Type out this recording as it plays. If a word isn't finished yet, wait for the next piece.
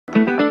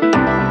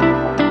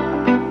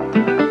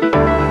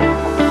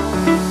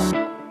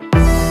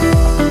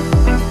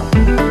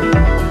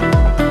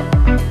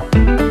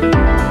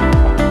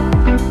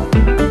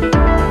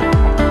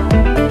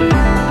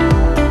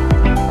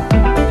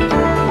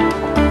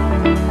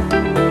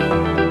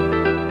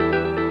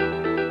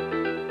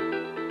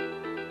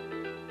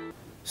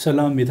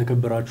ሰላም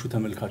የተከበራችሁ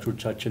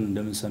ተመልካቾቻችን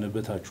እንደምን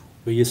ሰነበታችሁ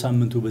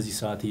በየሳምንቱ በዚህ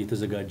ሰዓት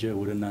እየተዘጋጀ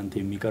ወደ እናንተ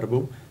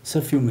የሚቀርበው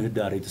ሰፊው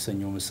ምህዳር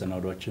የተሰኘው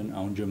መሰናዷችን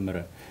አሁን ጀመረ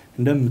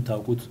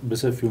እንደምታውቁት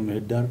በሰፊው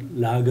ምህዳር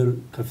ለሀገር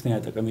ከፍተኛ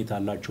ጠቀሜታ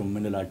አላቸው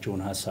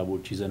ምንላቸውን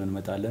ሐሳቦች ይዘን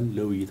እንመጣለን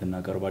ለውይይት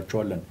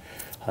እናቀርባቸዋለን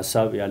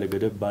ሐሳብ ያለ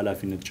ገደብ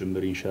ባላፊነት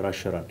ጭምር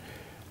ይንሸራሸራል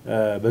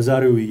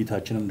በዛሬው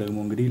ውይይታችንም ደግሞ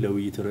እንግዲህ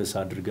ለውይይት ርዕስ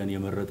አድርገን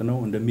የመረጥነው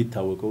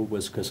እንደሚታወቀው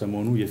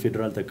በስከሰሞኑ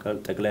የፌደራል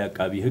ጠቅላይ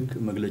አቃቢ ህግ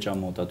መግለጫ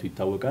ማውጣቱ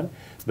ይታወቃል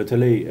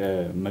በተለይ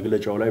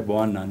መግለጫው ላይ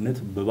በዋናነት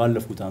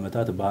በባለፉት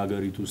አመታት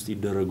በሀገሪቱ ውስጥ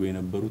ይደረጉ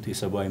የነበሩት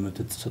የሰብአዊ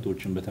መብት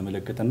ጥሰቶችን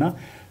በተመለከተና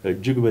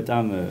እጅግ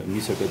በጣም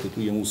የሚሰቀጥጡ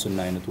የሙስና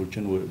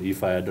አይነቶችን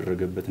ይፋ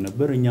ያደረገበት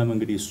ነበር እኛም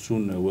እንግዲህ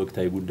እሱን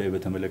ወቅታዊ ጉዳይ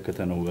በተመለከተ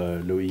ነው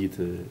ለውይይት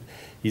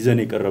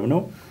ይዘን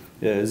የቀረብነው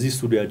እዚህ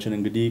ስቱዲያችን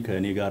እንግዲህ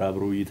ከኔ ጋር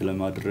አብሮ ውይይት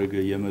ለማድረግ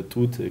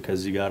የመጡት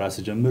ከዚህ ጋር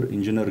አስጀምር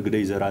ኢንጅነር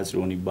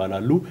ዘራፂዮን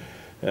ይባላሉ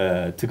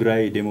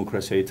ትግራይ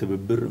ዴሞክራሲያዊ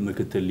ትብብር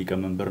ምክትል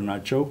ሊቀመንበር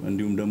ናቸው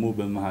እንዲሁም ደግሞ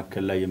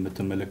በመሐከል ላይ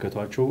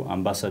የምትመለከቷቸው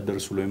አምባሳደር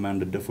ሱሌማን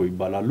ደደፎ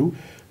ይባላሉ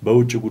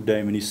በውጭ ጉዳይ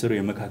ሚኒስትር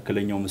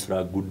የመካከለኛው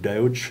ምስራቅ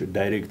ጉዳዮች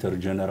ዳይሬክተር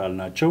ጀነራል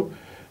ናቸው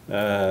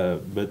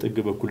በጥግ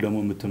በኩል ደግሞ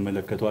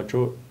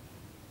የምትመለከቷቸው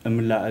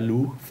እምላሉ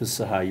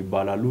ፍስሃ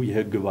ይባላሉ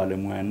የህግ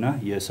ባለሙያና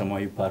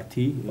የሰማያዊ ፓርቲ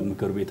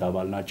ምክር ቤት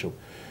አባል ናቸው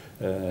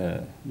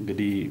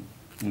እንግዲህ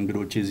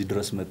እንግዶቼ እዚህ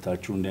ድረስ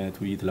መጣችሁ እንደ አይነት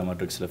ውይይት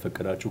ለማድረግ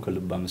ስለፈቀዳችሁ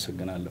ከልብ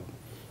አመሰግናለሁ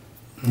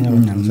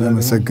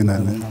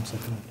አመሰግናለሁ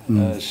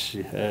እሺ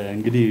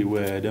እንግዲህ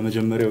ወደ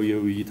መጀመሪያው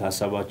የውይይት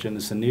ሐሳባችን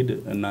ስንሄድ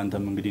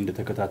እናንተም እንግዲህ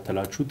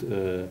እንደተከታተላችሁት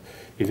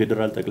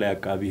የፌደራል ጠቅላይ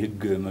አቃቢ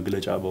ህግ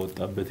መግለጫ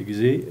ባወጣበት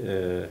ጊዜ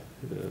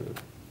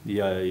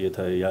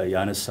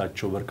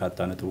ያነሳቸው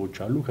በርካታ ነጥቦች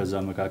አሉ ከዛ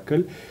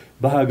መካከል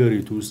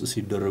በሀገሪቱ ውስጥ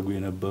ሲደረጉ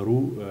የነበሩ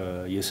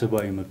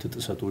የሰብአዊ መብት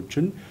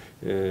ጥሰቶችን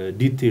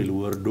ዲቴል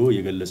ወርዶ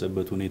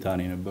የገለጸበት ሁኔታ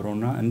ነው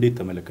የነበረውና እንዴት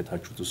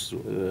ተመለከታችሁት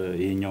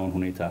ይሄኛውን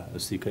ሁኔታ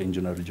እስቲ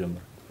ከኢንጂነር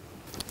ጀምር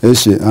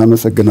እሺ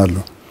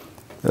አመሰግናለሁ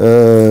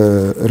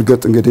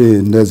እርግጥ እንግዲህ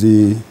እነዚህ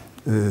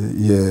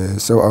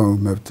የሰብአዊ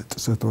መብት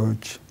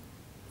ጥሰቶች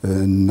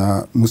እና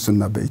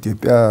ሙስና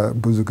በኢትዮጵያ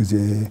ብዙ ጊዜ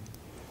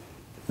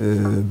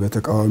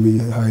በተቃዋሚ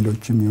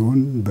ኃይሎችም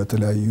ይሁን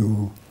በተለያዩ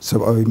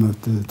ሰብአዊ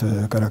መብት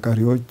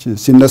ተከራካሪዎች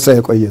ሲነሳ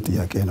የቆየ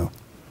ጥያቄ ነው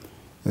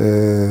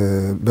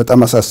በጣም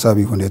አሳሳቢ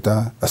ሁኔታ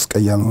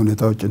አስቀያሚ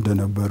ሁኔታዎች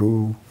እንደነበሩ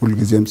ሁሉ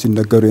ጊዜም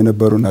ሲነገሩ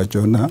የነበሩ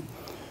ናቸውና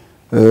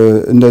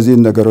እነዚህ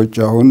ነገሮች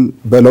አሁን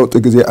በለውጥ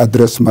ጊዜ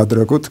አድረስ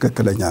ማድረጉ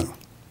ትክክለኛ ነው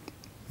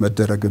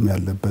መደረግም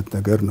ያለበት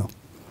ነገር ነው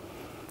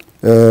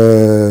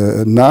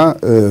እና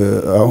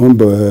አሁን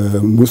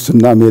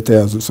በሙስና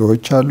የተያዙ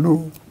ሰዎች አሉ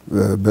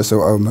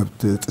በሰብአዊ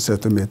መብት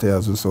ጥሰትም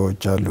የተያዙ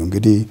ሰዎች አሉ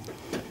እንግዲህ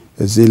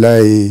እዚህ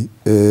ላይ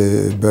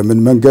በምን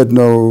መንገድ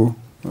ነው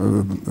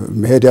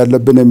መሄድ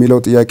ያለብን የሚለው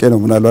ጥያቄ ነው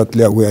ምናልባት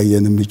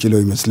ሊያወያየን የሚችለው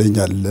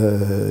ይመስለኛል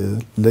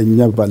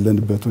ለኛ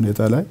ባለንበት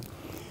ሁኔታ ላይ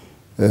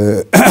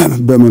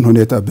በምን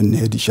ሁኔታ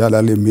ብንሄድ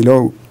ይሻላል የሚለው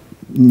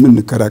ምን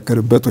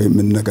ከራከርበት ወይ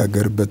ምን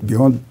ነጋገርበት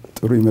ቢሆን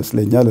ጥሩ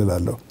ይመስለኛል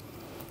እላለሁ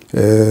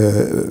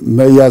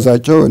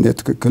መያዛቸው እኔ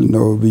ትክክል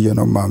ነው ብዬ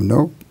ነው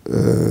ማምነው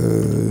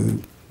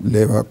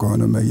ሌባ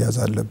ከሆነ መያዝ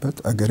አለበት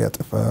አገር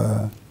ያጠፋ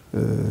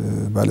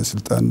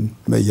ባለስልጣን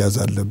መያዝ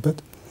አለበት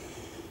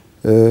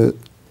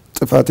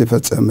ጥፋት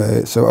የፈጸመ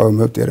ሰብአዊ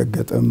መብት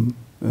የረገጠም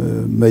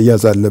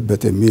መያዝ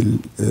አለበት የሚል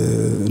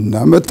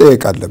እና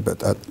መጠየቅ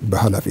አለበት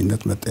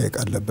በኃላፊነት መጠየቅ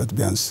አለበት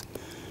ቢያንስ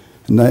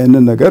እና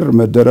ይሄንን ነገር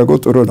መደረጉ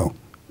ጥሩ ነው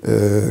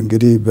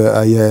እንግዲህ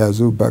በአያያዙ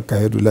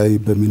ባካሄዱ ላይ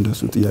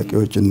በሚነሱ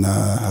ጥያቄዎችና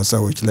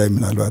ሐሳቦች ላይ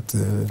ምናልባት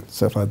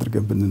ሰፋ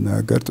አድርገን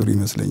ብንናገር ጥሩ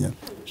ይመስለኛል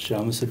እሺ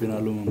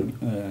አመሰግናለሁ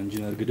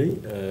ኢንጂነር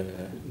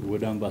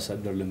ወደ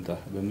አምባሳደር ልምጣ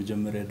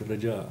በመጀመሪያ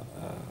ደረጃ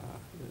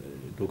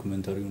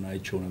ዶክመንተሪውን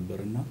አይቼው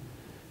ነበርና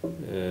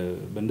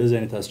በእንደዚህ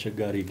አይነት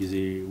አስቸጋሪ ጊዜ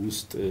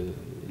ውስጥ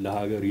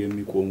ለሀገር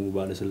የሚቆሙ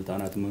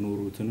ባለስልጣናት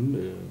መኖሩትንም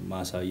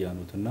ማሳያ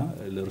ነውና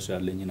ለርሱ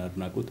ያለኝን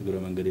አድናቆት ግረ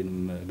መንገዴንም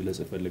ግለጽ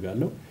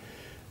ፈልጋለሁ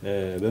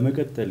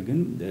በመቀጠል ግን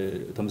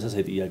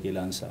ተመሳሳይ ጥያቄ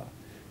ላንሳ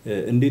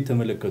እንዴት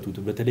ተመለከቱት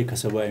በተለይ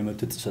ከሰብአዊ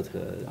መብት ጥሰት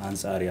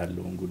አንፃር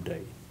ያለውን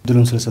ጉዳይ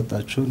ድሉን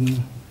ስለሰጣችሁን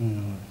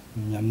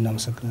እኛም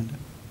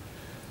እናመሰግናለን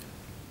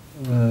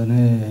እኔ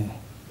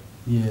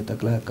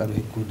የጠቅላይ አቃቤ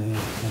ህግ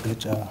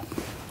መግለጫ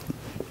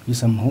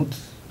የሰማሁት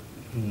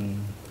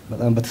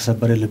በጣም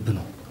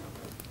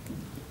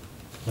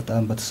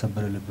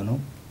በተሰበረ ልብ ነው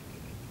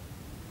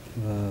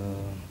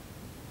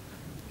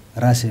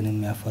ራሴን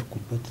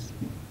የሚያፈርኩበት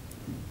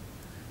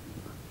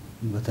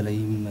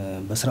በተለይም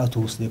በስርዓቱ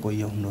ውስጥ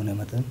የቆየው እንደሆነ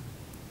መጠን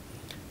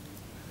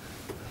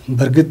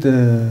በርግጥ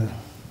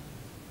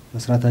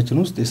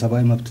መስራታችን ውስጥ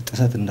የሰብአዊ መብት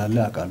ጥሰት እንዳለ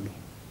አውቃለሁ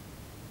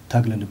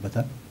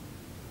ታግለንበታል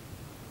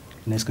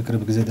እኔ እስከ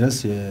ቅርብ ጊዜ ድረስ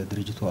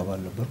የድርጅቱ አባል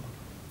ነበርኩ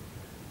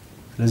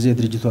ስለዚህ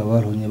የድርጅቱ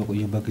አባል ሆኜ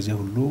በቆየበት ጊዜ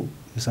ሁሉ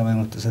የሰብአዊ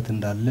መብት ጥሰት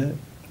እንዳለ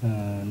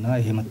እና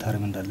ይሄ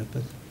መታረም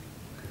እንዳለበት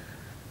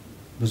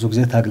ብዙ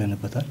ጊዜ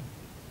ታግለንበታል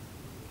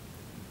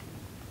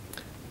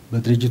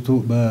በድርጅቱ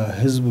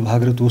በህዝብ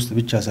በሀገሪቱ ውስጥ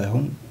ብቻ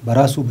ሳይሆን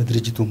በራሱ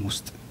በድርጅቱም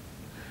ውስጥ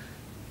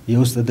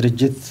የውስጥ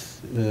ድርጅት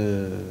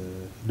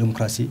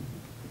ዲሞክራሲ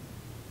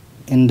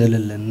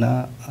እንደሌለና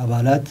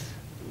አባላት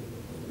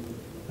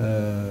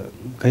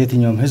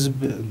ከየትኛውም ህዝብ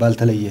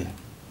ባልተለየ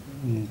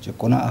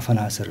ጭቆና አፈና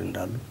ስር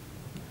እንዳሉ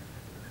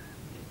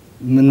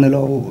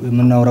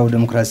የምናወራው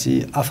ዲሞክራሲ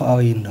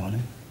አፍአዊ እንደሆነ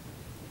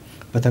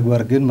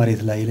በተግባር ግን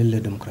መሬት ላይ የሌለ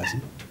ዲሞክራሲ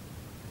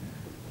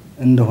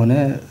እንደሆነ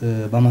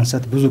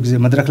በማንሳት ብዙ ጊዜ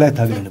መድረክ ላይ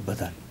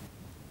ታገኝበታል።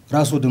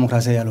 ራሱ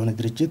ዲሞክራሲያዊ ያልሆነ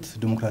ድርጅት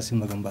ዲሞክራሲን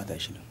መገንባት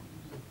አይችልም።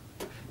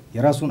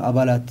 የራሱን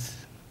አባላት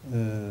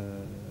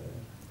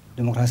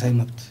ዲሞክራሲያዊ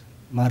መብት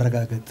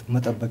ማረጋገጥ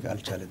መጠበቅ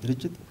ያልቻለ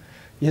ድርጅት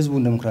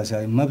የህዝቡን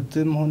ዲሞክራሲያዊ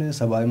መብትም ሆነ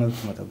ሰብአዊ መብት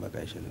መጠበቅ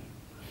አይችልም።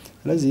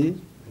 ስለዚህ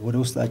ወደ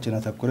ውስጣችን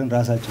አተኩረን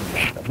ራሳችን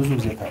ብዙ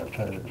ጊዜ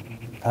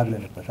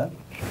ታግለንበታል።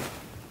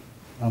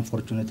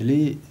 አንፎርቹኔትሊ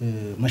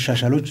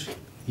መሻሻሎች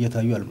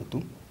እየታዩ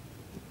አልመጡም።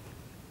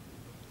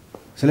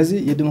 ስለዚህ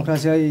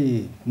የዲሞክራሲያዊ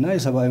እና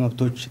የሰብአዊ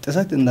መብቶች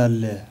ጥሰት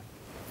እንዳለ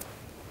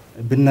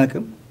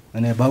ብናቅም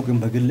እኔ ባውቅም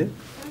በግል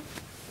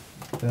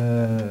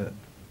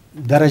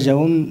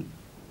ደረጃውን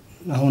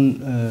አሁን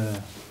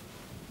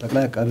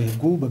ጠቅላይ አቃቤ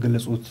ህጉ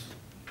በገለጹት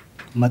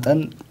መጠን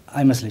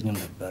አይመስለኝም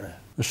ነበር።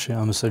 እሺ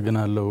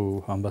አመሰግናለሁ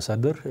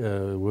አምባሳደር።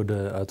 ወደ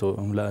አቶ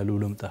እምላሉ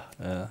ልምጣ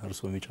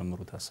እርስዎ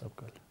የሚጨምሩት ሐሳብ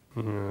ካለ።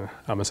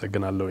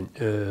 አመሰግናለሁኝ።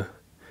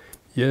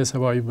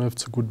 የሰብአዊ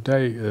መብት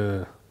ጉዳይ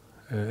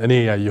እኔ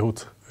ያየሁት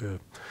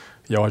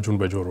ያዋጁን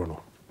በጆሮ ነው።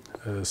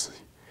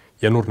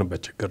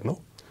 የኖርንበት ችግር ነው።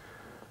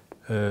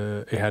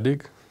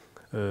 ኢህአዴግ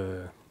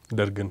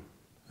ደርግን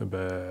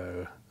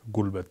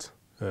በጉልበት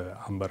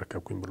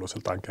አንበረከኩኝ ብሎ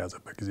ስልጣን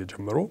ከያዘበት ጊዜ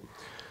ጀምሮ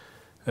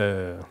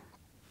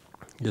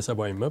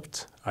የሰብአዊ መብት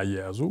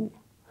አያያዙ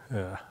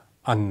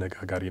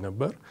አነጋጋሪ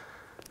ነበር።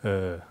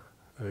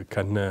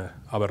 ከነ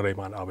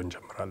አበራይማን አብን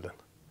ጀምራለን።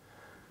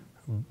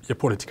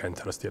 የፖለቲካ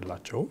ኢንተረስት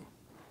የላቸው።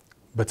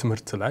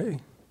 በትምህርት ላይ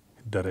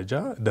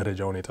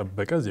ደረጃውን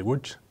የጠበቀ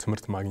ዜጎች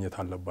ትምህርት ማግኘት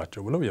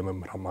አለባቸው ብለው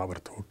የመምህራን ማህበር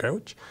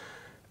ተወካዮች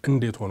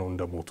እንዴት ሆነው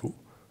እንደሞቱ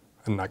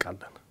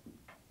እናቃለን።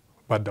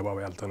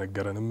 በአደባባይ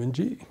አልተነገረንም እንጂ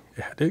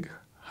ኢህአዴግ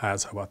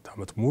 27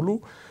 ዓመት ሙሉ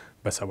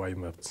በሰብአዊ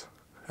መብት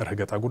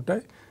ረገጣ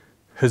ጉዳይ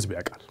ህዝብ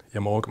ያቃል።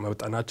 የማወቅ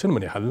መብጠናችን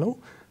ምን ያህል ነው?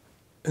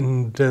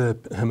 እንደ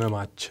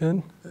ህመማችን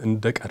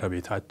እንደ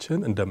ቀረቤታችን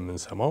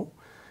እንደምንሰማው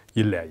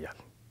ይለያያል።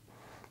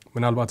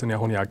 ምናልባት እኔ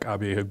አሁን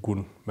የአቃቤ ህጉን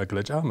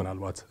መግለጫ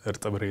ምናልባት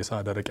እርጥብ ሬሳ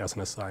ደረቅ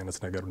ያስነሳ አይነት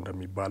ነገር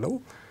እንደሚባለው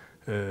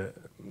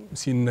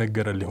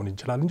ሲነገር ሊሆን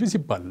ይችላል እንጂ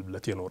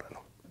ሲባልለት የኖረ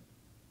ነው።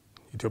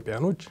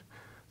 ኢትዮጵያኖች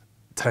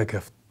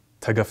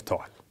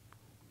ተገፍተዋል።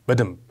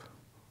 በደንብ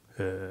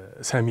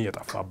ሰሚ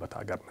የጠፋበት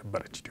ሀገር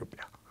ነበረች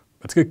ኢትዮጵያ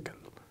በትክክል።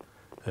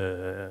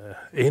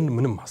 ይሄን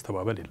ምንም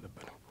ማስተባበል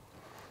የለብንም።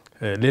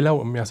 ሌላው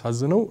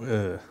የሚያሳዝነው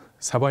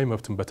ሰብአዊ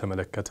መብትን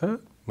በተመለከተ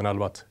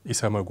ምናልባት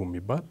ኢሰመጉ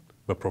የሚባል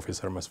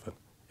በፕሮፌሰር መስፍን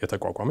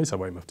የተቋቋመ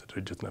የሰብአዊ መብት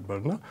ድርጅት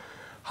ነበርና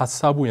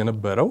ሐሳቡ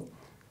የነበረው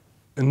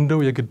እንደው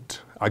የግድ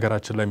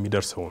አገራችን ላይ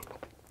የሚደርሰውን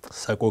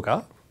ሰቆቃ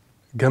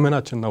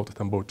ገመናችንን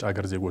አውጥተን በውጭ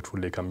ሀገር ዜጎች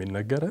ሁሌ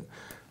ከሚነገረን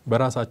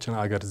በራሳችን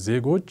ሀገር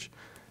ዜጎች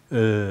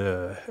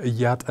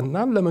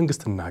እያጠናን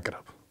ለመንግስት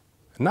እናቅርብ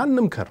እና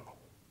እንምከር ነው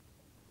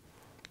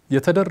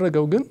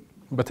የተደረገው። ግን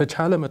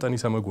በተቻለ መጠን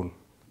ኢሰመጉን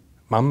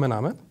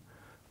ማመናመን፣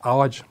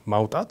 አዋጅ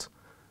ማውጣት፣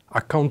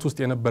 አካውንት ውስጥ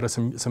የነበረ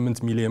 8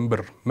 ሚሊዮን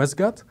ብር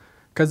መዝጋት፣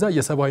 ከዛ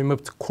የሰብአዊ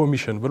መብት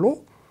ኮሚሽን ብሎ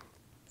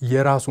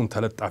የራሱን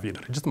ተለጣፊ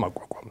ድርጅት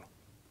ማቋቋም ነው።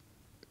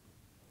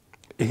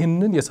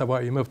 ይህንን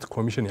የሰብአዊ መብት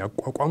ኮሚሽን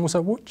ያቋቋሙ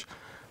ሰዎች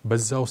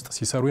በዛ ውስጥ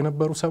ሲሰሩ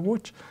የነበሩ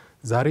ሰዎች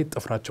ዛሬ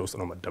ጥፍራቸው ውስጥ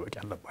ነው መደበቅ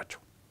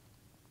ያለባቸው።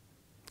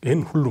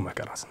 ይህን ሁሉ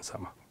መከራ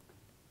ስንሰማ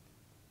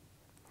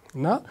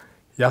እና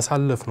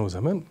ያሳለፍነው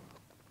ዘመን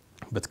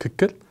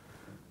በትክክል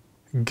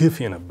ግፍ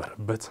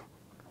የነበረበት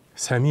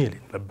ሰሚ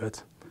የሌለበት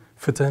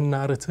ፍትህና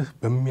ርትህ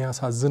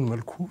በሚያሳዝን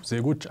መልኩ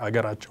ዜጎች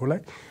አገራቸው ላይ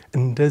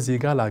እንደ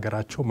ዜጋ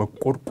ለአገራቸው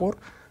መቆርቆር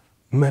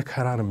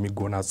መከራን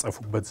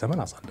የሚጎናጸፉበት ዘመን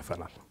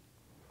አሳልፈናል።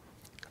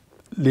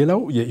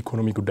 ሌላው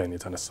የኢኮኖሚ ጉዳይ ነው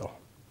የተነሳው።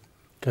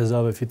 ከዛ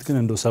በፊት ግን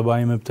እንደው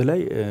ሰብአዊ መብት ላይ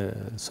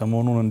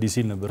ሰሞኑን እንዲህ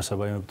ሲል ነበር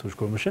ሰብአዊ መብቶች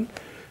ኮሚሽን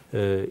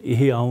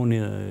ይሄ አሁን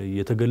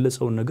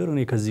የተገለጸውን ነገር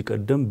እኔ ከዚህ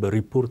ቀደም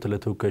በሪፖርት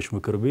ለተወካዮች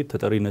ምክር ቤት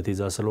ተጠሪነት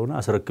ይዛ ስለሆነ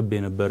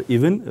አስረክቤ ነበር።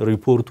 ኢቭን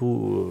ሪፖርቱ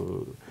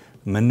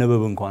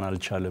መነበብ እንኳን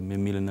አልቻለም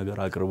የሚል ነገር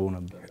አቅርቦ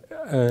ነበር።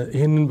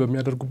 ይሄንን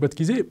በሚያደርጉበት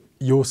ጊዜ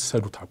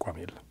የወሰዱት አቋም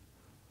የለም።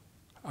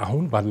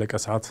 አሁን ባለቀ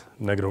ሰዓት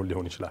ነግረው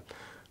ሊሆን ይችላል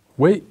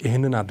ወይ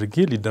ይሄንን አድርጌ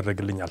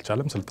ሊደረግልኝ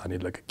አልቻለም ስልጣኔ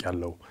ለቅቅ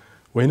ያለው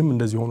ወይንም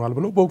እንደዚህ ሆኗል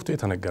ብለው በወቅቱ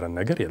የተነገረን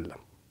ነገር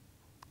የለም።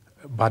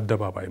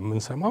 በአደባባይ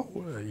የምንሰማው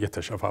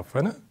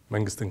የተሸፋፈነ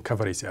መንግስትን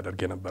ከቨሬጅ ሲያደርግ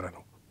የነበረ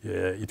ነው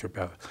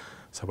የኢትዮጵያ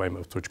ሰብአዊ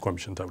መብቶች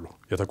ኮሚሽን ተብሎ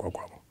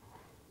የተቋቋመው።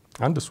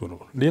 አንድ እሱ ነው።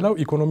 ሌላው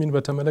ኢኮኖሚን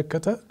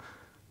በተመለከተ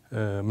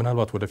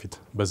ምናልባት ወደፊት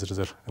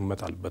በዝርዝር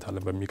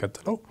እንመጣልበታለን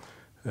በሚቀጥለው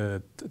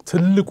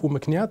ትልቁ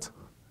ምክንያት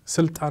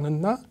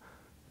ስልጣንና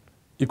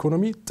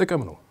ኢኮኖሚ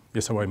ጥቅም ነው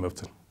የሰብአዊ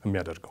መብትን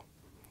የሚያደርገው።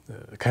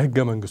 ከህገ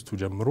መንግስቱ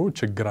ጀምሮ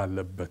ችግር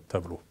አለበት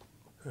ተብሎ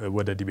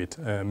ወደ ዲቤት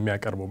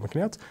የሚያቀርበው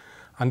ምክንያት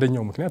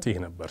አንደኛው ምክንያት ይሄ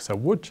ነበር።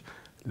 ሰዎች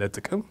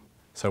ለጥቅም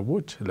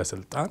ሰዎች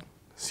ለስልጣን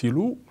ሲሉ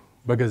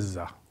በገዛ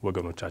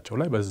ወገኖቻቸው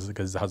ላይ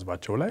በገዛ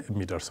ህዝባቸው ላይ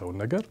የሚደርሰው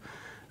ነገር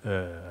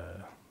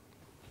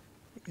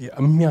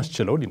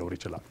የሚያስችለው ሊኖር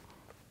ይችላል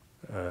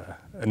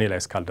እኔ ላይ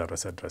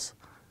እስካልደረሰ ድረስ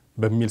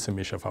በሚል ስም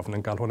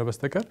የሸፋፍነን ካልሆነ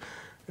በስተቀር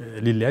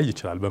ሊለያይ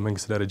ይችላል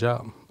በመንግስት ደረጃ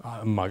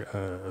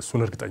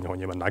እሱን እርግጠኛ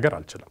ሆኜ መናገር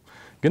አልችልም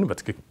ግን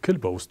በትክክል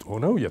በውስጥ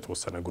ሆነው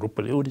የተወሰነ ግሩፕ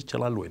ሊሆን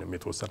ይችላል ወይንም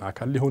የተወሰነ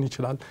አካል ሊሆን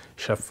ይችላል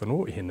ሸፍኖ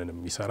ይሄንን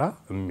የሚሰራ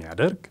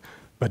የሚያደርግ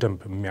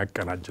በደንብ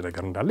የሚያቀናጅ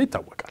ነገር እንዳለ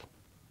ይታወቃል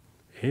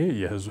ይሄ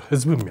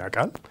የህዝብ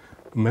የሚያቃል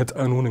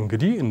መጠኑን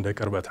እንግዲህ እንደ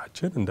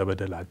ቅርበታችን እንደ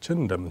በደላችን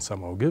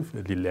እንደምንሰማው ግፍ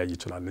ሊለያይ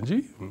ይችላል እንጂ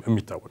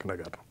የሚታወቅ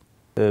ነገር ነው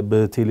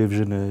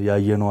በቴሌቪዥን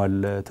ያየነው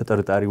አለ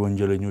ተጠርጣሪ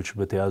ወንጀለኞች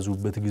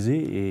በተያዙበት ጊዜ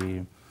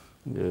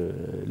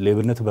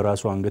ሌብነት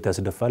በራሱ አንገት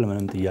ያስደፋል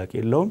ምንም ጥያቄ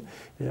የለውም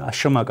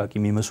አሸማቃቂ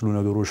የሚመስሉ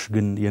ነገሮች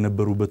ግን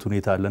የነበሩበት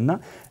ሁኔታ አለና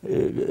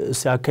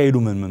ሲያካሂዱ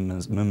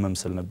ምን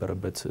መምሰል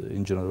ነበረበት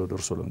ኢንጂነር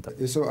ወደርሶ ለምታ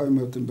የሰብአዊ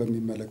መብትን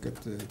በሚመለከት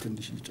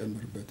ትንሽ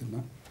ሊጨምርበትና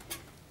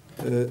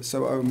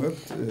ሰብአዊ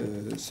መብት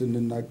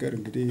ስንናገር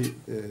እንግዲህ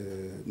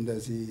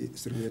እንደዚህ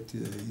እስር ቤት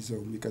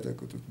ይዘው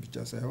የሚቀጠቅጡት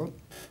ብቻ ሳይሆን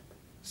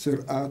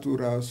ስርዓቱ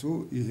ራሱ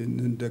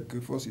ይህንን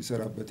ደግፎ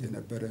ሲሰራበት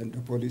የነበረ እንደ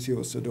ፖሊሲ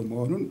የወሰደው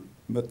መሆኑን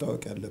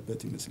መታወቅ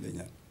ያለበት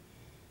ይመስለኛል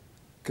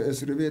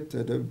ከእስር ቤት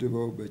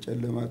ተደብድበው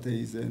በጨለማ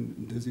ተይዘን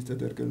እንደዚህ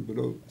ተደርገን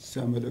ብለው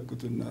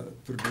ሲያመለክቱና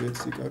ፍርድ ቤት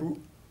ሲቀሩ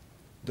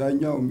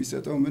ዳኛው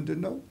የሚሰጠው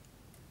ምንድነው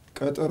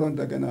ቀጠሮ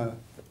እንደገና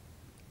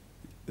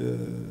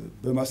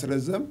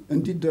በማስረዘም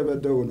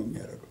እንዲደበደቡ ነው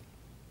የሚያደርገው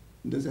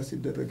እንደዛ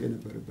ሲደረግ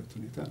የነበረበት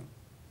ሁኔታ ነው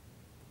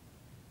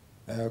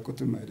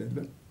አያውቁትም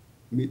አይደለም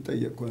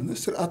የሚጠየቅ ከሆነ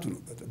ስርዓቱ ነው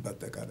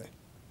በአጠቃላይ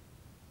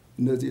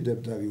እነዚህ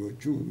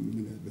ደብዳቤዎቹ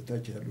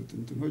በታች ያሉት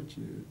እንትኖች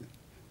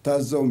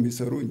ታዛው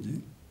የሚሰሩ እንጂ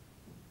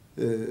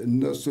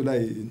እነሱ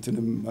ላይ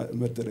እንትንም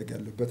መደረግ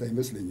ያለበት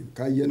አይመስለኝም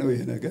ካየነው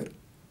ይሄ ነገር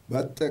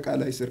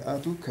በአጠቃላይ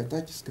ስርዓቱ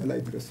ከታች እስከ ላይ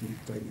ድረስ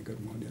የሚታይ ነገር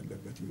መሆን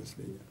ያለበት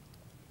ይመስለኛል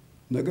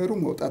ነገሩ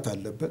መውጣት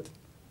አለበት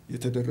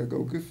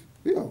የተደረገው ግፍ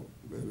ያው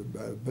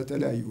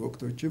በተለያዩ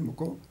ወቅቶችም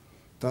እኮ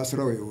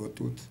ታስረው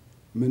የወጡት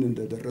ምን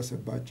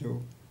እንደደረሰባቸው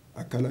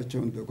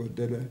አካላቸው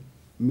እንደጎደለ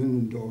ምን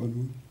እንደሆኑ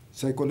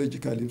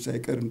ሳይኮሎጂካሊም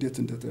ሳይቀር እንዴት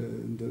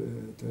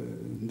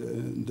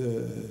እንደ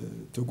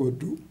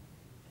ተጎዱ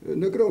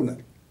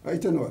ነግረውናል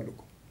አይተነዋል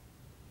እኮ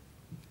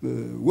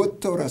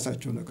ወጥተው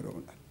ራሳቸው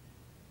ነግረውናል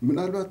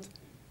ምናልባት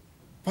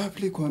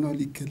ፓብሊክ ሆነው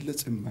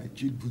ሊገለጽ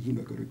የማይችል ብዙ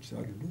ነገሮች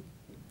አሉ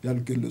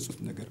ያልገለጹት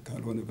ነገር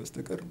ካልሆነ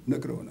በስተቀር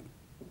ነግረውናል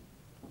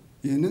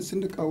ይህንን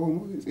ስንቃወሙ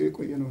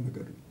የቆየነው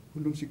ነገር ነው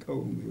ሁሉም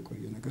ሲቃወሙ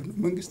የቆየ ነገር ነው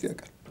መንግስት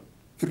ያውቃል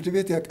ፍርድ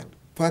ቤት ያውቃል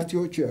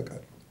ፓርቲዎች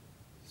ያውቃሉ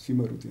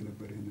ሲመሩት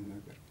የነበረ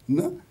ነገር እና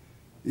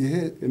ይሄ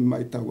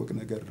የማይታወቅ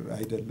ነገር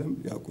አይደለም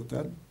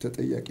ያውቁታል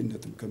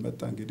ተጠያቂነትም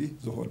ከመጣ እንግዲህ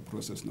ዘሆል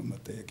ፕሮሰስ ነው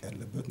መጠየቅ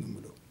ያለበት ነው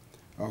ማለት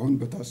አሁን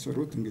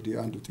በታሰሩት እንግዲህ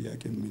አንዱ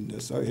ጥያቄ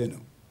የሚነሳው ይሄ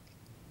ነው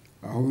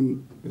አሁን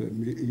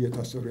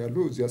እየታሰሩ ያሉ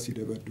እዚያ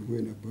ሲደበድቡ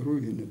የነበሩ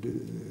ይሄን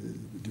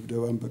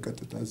ድብደባን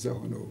በቀጥታ እዛ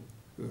ሆነው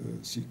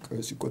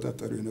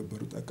ሲቆጣጠሩ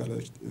የነበሩት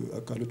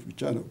አካሎች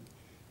ብቻ ነው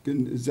ግን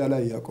እዛ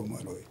ላይ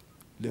ያቆማል ወይ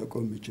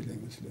ሊያቆም ይችላል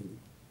አይመስለኝም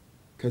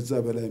ከዛ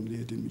በላይም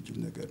ሊሄድ የሚችል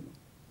ነገር ነው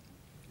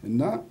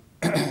እና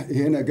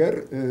ይሄ ነገር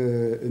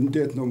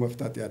እንዴት ነው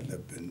መፍታት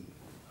ያለብን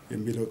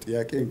የሚለው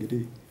ጥያቄ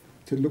እንግዲህ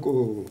ትልቁ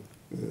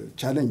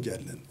ቻሌንጅ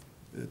ያለን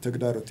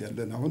ተግዳሮት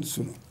ያለን አሁን እሱ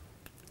ነው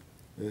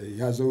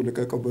ያዘው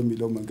ለቀቀው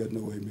በሚለው መንገድ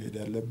ነው ወይ መሄድ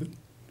ያለብን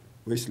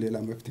ወይስ ሌላ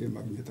መፍትሄ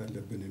ማግኘት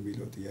አለብን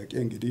የሚለው ጥያቄ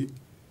እንግዲህ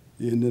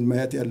ይህንን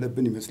ማየት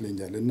ያለብን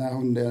ይመስለኛል እና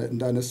አሁን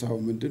እንዳነሳው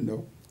ምንድነው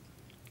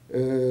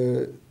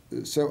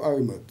ሰብአዊ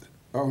መብት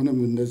አሁንም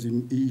እነዚህ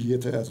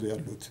እየተያዙ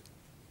ያሉት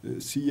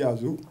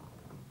ሲያዙ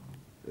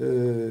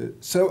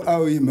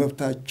ሰብአዊ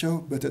መብታቸው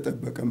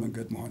በተጠበቀ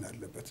መንገድ መሆን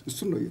አለበት እሱ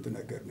ነው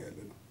እየተናገርን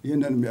ያለነው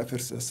ይሄንን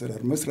የሚያፈርስ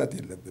አሰራር መስራት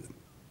የለብንም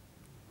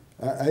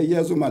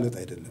አያዙ ማለት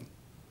አይደለም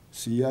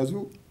ሲያዙ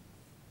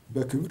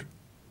በክብር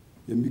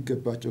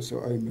የሚገባቸው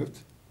ሰብአዊ መብት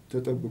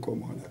ተጠብቆ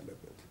መሆን አለበት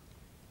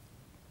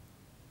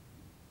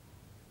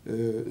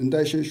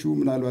እንዳይሸሹ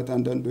ምናልባት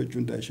አንዳንዶቹ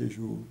እንዳይሸሹ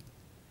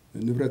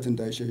ንብረት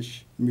እንዳይሸሽ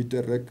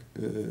የሚደረግ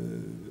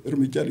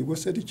እርምጃ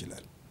ሊወሰድ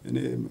ይችላል እኔ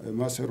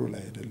ማሰሩ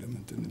ላይ አይደለም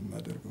እንትን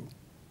ማደርገው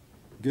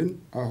ግን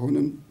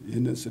አሁንም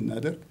ይህንን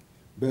ስናደርግ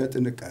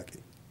በጥንቃቄ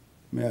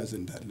መያዝ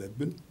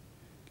እንዳለብን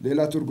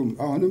ሌላ ትርጉም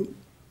አሁንም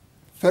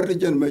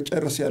ፈርጀን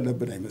መጨረስ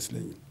ያለብን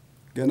አይመስለኝም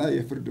ገና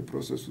የፍርድ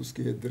ፕሮሰስ ውስጥ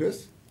ከሄድ ድረስ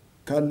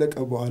ካለቀ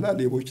በኋላ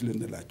ሌቦች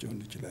ልንላቸው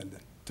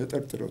እንችላለን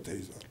ተጠርጥረው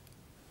ተይዘዋል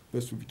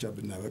በሱ ብቻ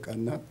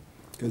ብናበቃና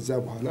ከዛ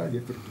በኋላ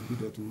የፍርድ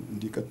ሂደቱ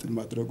እንዲቀጥል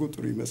ማድረጉ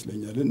ጥሩ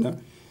ይመስለኛልና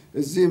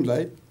እዚህም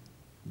ላይ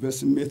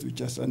በስሜት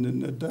ብቻ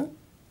ሳንነዳ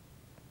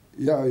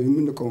ያ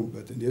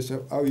የምንቆምበትን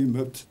የሰብአዊ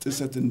መብት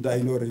ጥሰት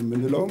እንዳይኖር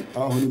የምንለው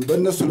አሁንም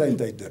በእነሱ ላይ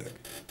እንዳይደረግ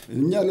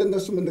እኛ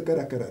ለነሱ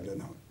እንከራከራለን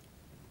አሁን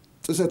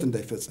ጥሰት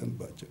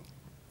እንዳይፈጸምባቸው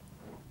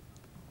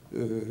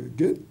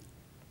ግን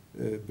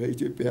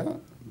በኢትዮጵያ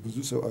ብዙ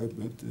ሰብአዊ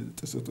መብት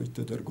ጥሰቶች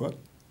ተደርጓል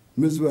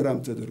ምዝበራም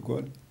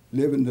ተደርጓል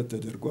ሌብነት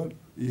ተደርጓል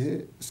ይሄ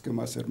እስከ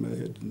ማሰር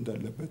መሄድ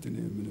እንዳለበት እኔ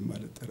ምንም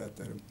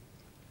አልጠራጠርም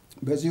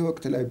በዚህ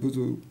ወቅት ላይ ብዙ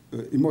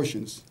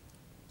ኢሞሽንስ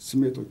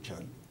ስሜቶች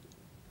አሉ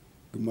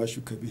ግማሹ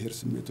ከብሔር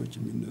ስሜቶች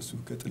የሚነሱ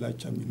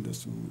ከጥላቻ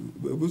የሚነሱ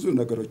ብዙ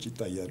ነገሮች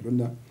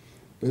ይታያሉና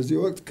በዚህ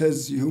ወቅት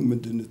ከዚሁም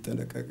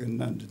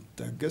እንድንጠነቀቅና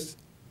እንድንታገስ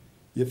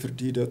የፍርድ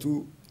ሂደቱ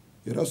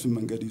የራሱን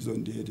መንገድ ይዞ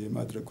እንዲሄድ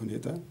የማድረግ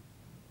ሁኔታ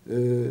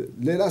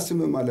ሌላ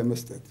ስምም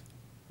አለመስጠት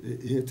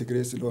ይሄ ትግሬ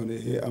ስለሆነ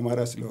ይሄ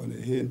አማራ ስለሆነ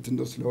ይሄ እንትን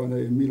ስለሆነ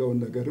የሚለውን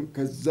ነገርም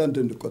ከዛ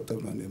እንድንቆጠብ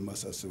ነው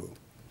የማሳስበው።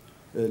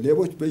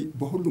 ሌቦች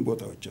በሁሉም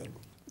ቦታዎች አሉ።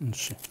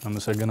 እሺ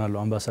አመሰግናለሁ።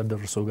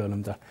 አምባሳደር እርሶ ጋር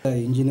ልምጣ።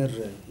 ኢንጂነር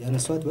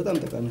ያነሷት በጣም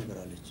ጠቃሚ ነገር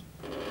አለች።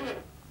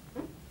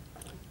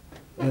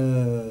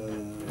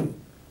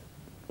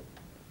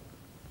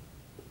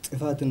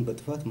 ጥፋትን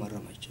በጥፋት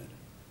ማረም አይቻልም።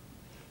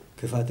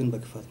 ክፋትን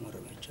በክፋት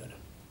ማረም አይቻልም።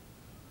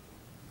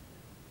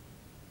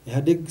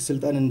 ኢህአዴግ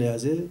ስልጣን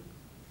እንደያዘ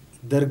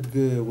ደርግ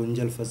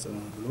ወንጀል ፈጸመ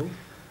ብሎ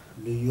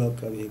ልዩ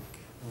አቃቤ ሕግ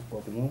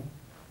አቋቁሞ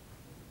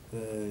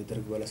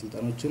የደርግ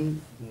ባለስልጣኖችን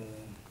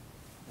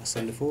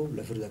አሰልፎ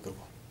ለፍርድ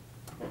አቅርቧል።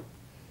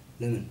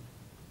 ለምን?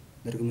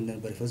 ደርግ ምን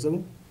ነበር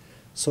የፈጸመው?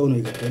 ሰው ነው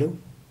የገደለው፣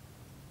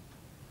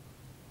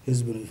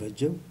 ህዝብ ነው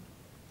የፈጀው፣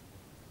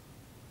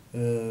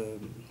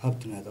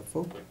 ሀብት ነው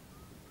ያጠፋው፣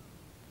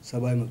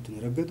 ሰብአዊ መብት ነው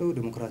የረገጠው፣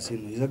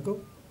 ዲሞክራሲን ነው የዘጋው።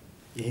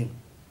 ይሄ ነው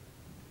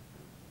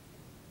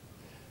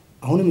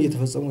አሁንም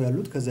እየተፈጸሙ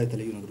ያሉት። ከዛ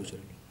የተለዩ ነገሮች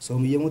አይደሉም።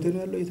 ሰውም እየሞተ ነው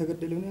ያለው፣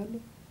 እየተገደለ ነው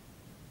ያለው፣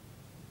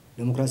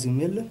 ዲሞክራሲም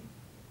የለም፣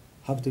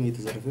 ሀብትም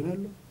እየተዘረፈ ነው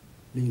ያለው፣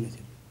 ልዩነት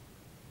የለም።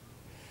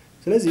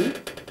 ስለዚህ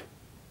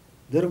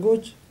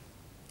ደርጎች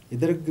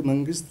የደርግ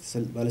መንግስት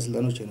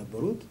ባለስልጣኖች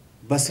የነበሩት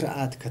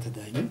በስርዓት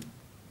ከተዳኙ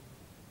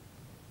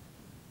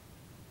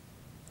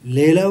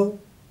ሌላው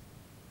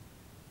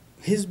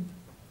ህዝብ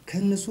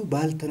ከነሱ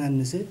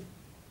ባልተናነሰ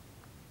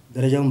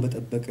ደረጃውን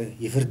በጠበቀ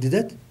የፍርድ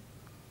ሂደት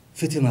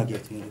ፍትህ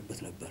ማግኘት ይኖርበት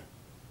ነበር።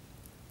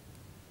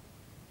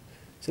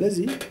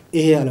 ስለዚህ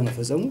ይሄ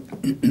ያለመፈጸሙ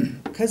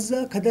ከዛ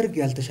ከደርግ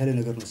ያልተሻለ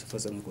ነገር ነው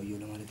ሲፈጸም የቆየው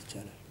ለማለት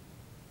ይቻላል።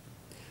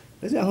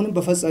 ስለዚህ አሁንም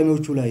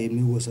በፈጻሚዎቹ ላይ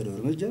የሚወሰደው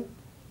እርምጃ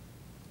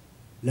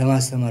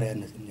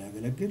ለማስተማሪያነት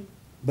እንዲያገለግል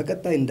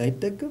በቀጣይ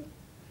እንዳይደገም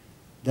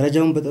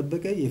ደረጃውን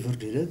በጠበቀ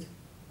የፍርድ ሂደት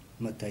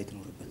መታየት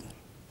ይኖርበታል።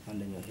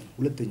 አንደኛው ይሄ ነው።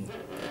 ሁለተኛው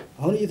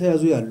አሁን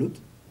እየተያዙ ያሉት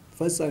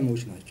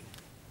ፈጻሚዎች ናቸው።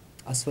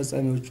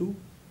 አስፈጻሚዎቹ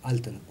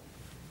አልተነኩም።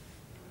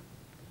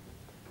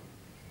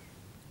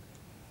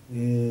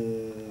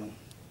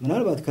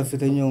 ምናልባት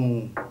ከፍተኛው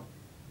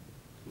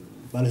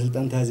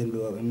ባለስልጣን ተያዘ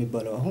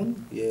የሚባለው አሁን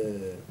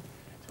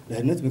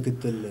የደህንነት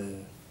ምክትል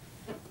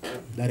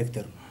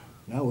ዳይሬክተር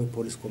እና ወይ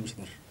ፖሊስ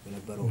ኮሚሽነር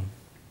የነበረው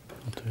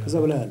ከዛ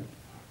በላይ አሉ።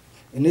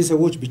 እነዚህ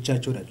ሰዎች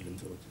ብቻቸውን አይደለም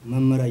ሰሩት።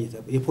 መመሪያ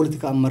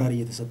የፖለቲካ አመራር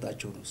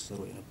እየተሰጣቸው ነው ሰሩ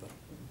የነበረው።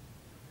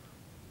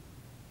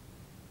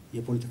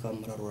 የፖለቲካ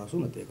አመራሩ ራሱ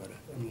መጠየቅ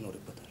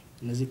ይኖርበታል።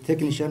 እነዚህ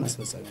ቴክኒሻን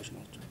አስፈጻሚዎች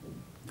ናቸው።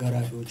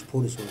 ጋራፊዎች፣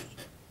 ፖሊሶች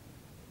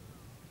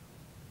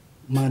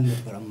ማን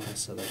ነበር አመራር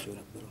ሰጣቸው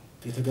የነበረው?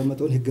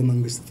 የተቀመጠውን ህገ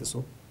መንግስት ጥሶ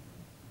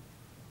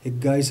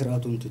ህጋዊ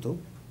ስርዓቱን ትቶ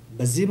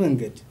በዚህ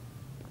መንገድ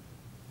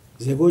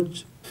ዜጎች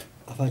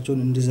አፋቸውን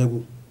እንዲዘጉ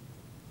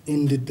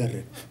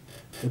እንዲደረግ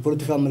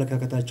የፖለቲካ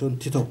አመለካከታቸውን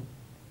ትተው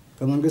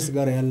ከመንግስት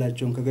ጋር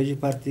ያላቸውን ከገዢ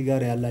ፓርቲ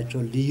ጋር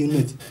ያላቸውን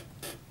ልዩነት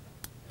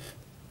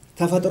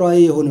ተፈጥሯዊ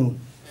የሆነው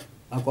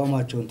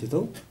አቋማቸውን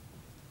ትተው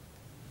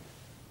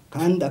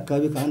ከአንድ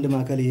አካባቢ ከአንድ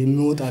ማዕከል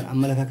የሚወጣን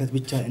አመለካከት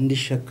ብቻ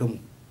እንዲሸከሙ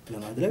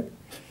ለማድረግ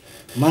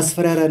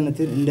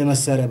ማስፈራሪያነትን እንደ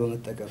መሳሪያ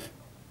በመጠቀም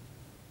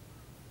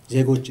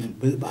ዜጎችን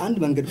በአንድ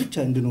መንገድ ብቻ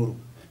እንዲኖሩ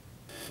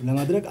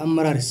ለማድረግ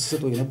አመራር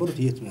ሲሰጡ የነበሩት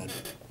የት ነው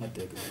ያሉት?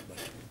 መጠየቅ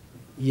አለባቸው።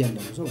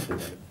 እያንዳንዱ ሰው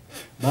መጠየቅ አለበት።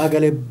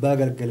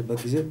 ባገለገለበት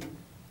ጊዜ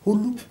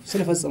ሁሉ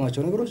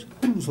ስለፈጸማቸው ነገሮች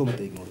ሁሉ ሰው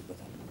መጠየቅ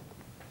ይኖርበታል።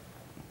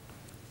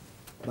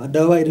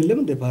 በአደባባይ አይደለም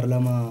እንደ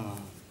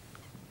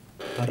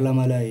ፓርላማ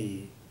ላይ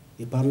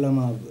የፓርላማ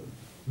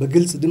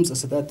በግልጽ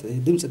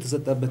ድምጽ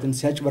ተሰጣበትን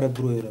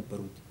ሲያጭበረብሩ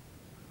የነበሩት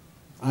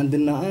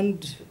አንድና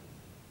አንድ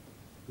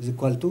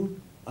ዝቋልቱ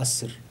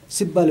 10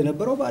 ሲባል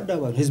የነበረው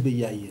በአደባባይ ህዝብ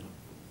እያየ ነው።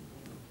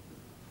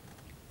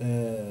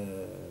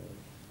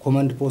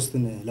 ኮማንድ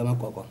ፖስትን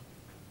ለማቋቋም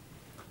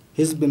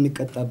ህዝብ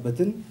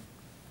የሚቀጣበትን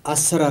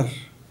አሰራር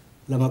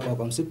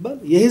ለማቋቋም ሲባል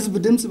የህዝብ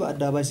ድምጽ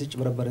በአደባባይ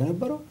ሲጭበረበር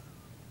የነበረው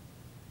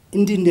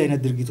እንዲህ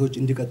አይነት ድርጊቶች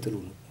እንዲቀጥሉ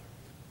ነው።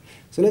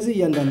 ስለዚህ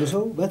እያንዳንዱ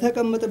ሰው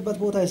በተቀመጠበት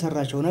ቦታ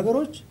የሰራቸው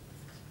ነገሮች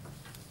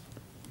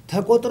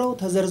ተቆጥረው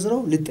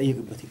ተዘርዝረው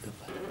ሊጠየቅበት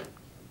ይገባል።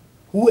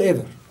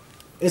 whoever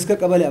እስከ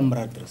ቀበሌ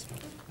አመራር ድረስ ነው።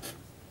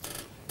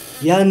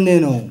 ያኔ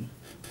ነው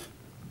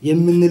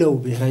የምንለው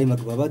ብሔራዊ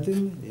መግባባትም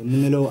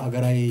የምንለው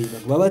አገራዊ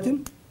መግባባትም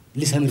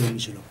ሊሰምር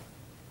የሚችለው።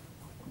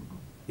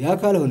 ያ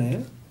ካልሆነ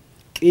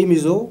ቂም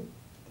ይዞ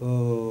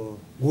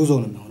ጉዞ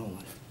ነው የሚሆነው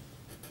ማለት ነው።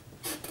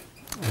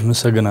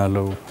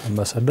 አመሰግናለሁ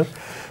አምባሳደር።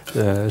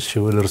 እሺ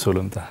ወደ እርስዎ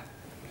ልምጣ።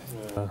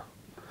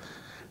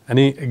 እኔ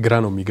ግራ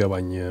ነው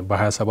የሚገባኝ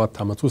በ27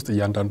 አመት ውስጥ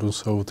እያንዳንዱን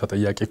ሰው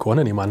ተጠያቂ ከሆነ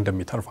እኔ ማን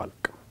እንደሚተርፍ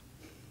አላውቅም።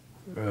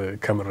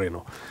 ከምሬ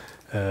ነው።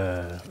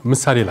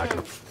 ምሳሌ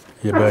ላቅርብ።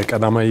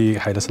 በቀዳማዊ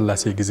ኃይለ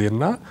ሥላሴ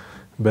ጊዜና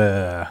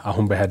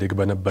በአሁን በኢህአዴግ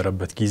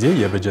በነበረበት ጊዜ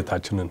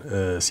የበጀታችንን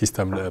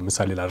ሲስተም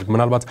ምሳሌ ላድርግ።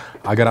 ምናልባት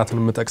አገራትን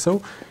የምጠቅሰው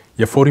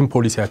የፎሪን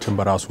ፖሊሲያችን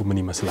በራሱ ምን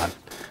ይመስላል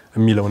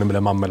የሚለውንም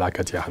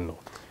ለማመላከት ያህል ነው።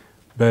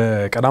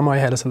 በቀዳማዊ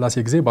ኃይለ ሥላሴ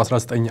ጊዜ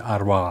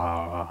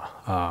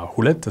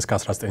በ1942 እስከ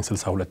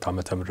 1962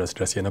 ዓመተ ምህረት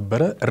ድረስ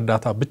የነበረ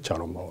እርዳታ ብቻ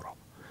ነው ማወራው።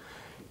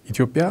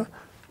 ኢትዮጵያ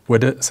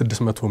ወደ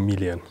 600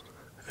 ሚሊዮን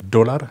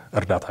ዶላር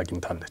እርዳታ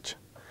አግኝታለች።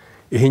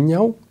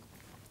 ይሄኛው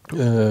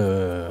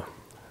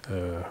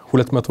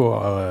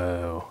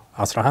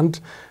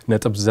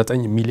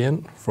 211.9 ሚሊዮን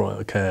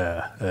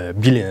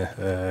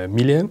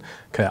ሚሊዮን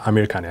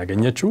ከአሜሪካን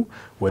ያገኘችው፣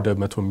 ወደ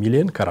 100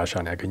 ሚሊዮን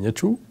ከራሻን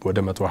ያገኘችው፣ ወደ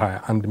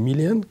 121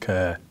 ሚሊዮን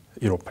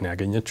ከኢሮፕን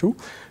ያገኘችው፣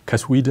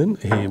 ከስዊድን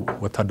ይሄ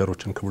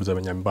ወታደሮችን ክቡር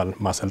ዘበኛ የሚባል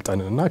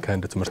ማሰልጠንና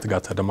ከህንድ ትምህርት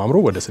ጋር ተደማምሮ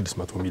ወደ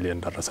 600 ሚሊዮን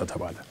ደረሰ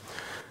ተባለ።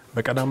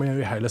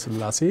 በቀዳማዊ ኃይለ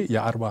ሥላሴ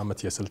የ40 ዓመት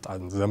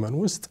የስልጣን ዘመን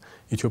ውስጥ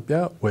ኢትዮጵያ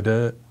ወደ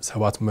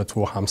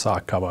 750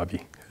 አካባቢ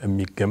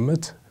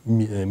የሚገመት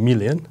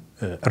ሚሊዮን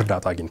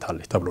እርዳታ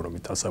አግኝታለች ተብሎ ነው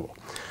የሚታሰበው።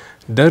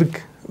 ደርግ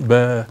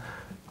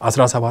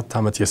በ17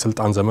 ዓመት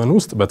የስልጣን ዘመን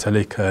ውስጥ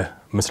በተለይ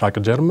ከምስራቅ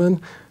ጀርመን፣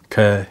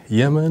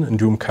 ከየመን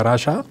እንዲሁም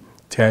ከራሻ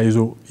ተያይዞ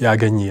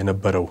ያገኘ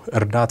የነበረው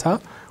እርዳታ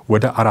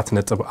ወደ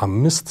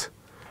 4.5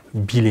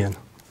 ቢሊዮን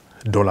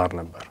ዶላር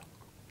ነበር።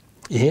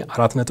 ይሄ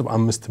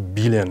 4.5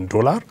 ቢሊዮን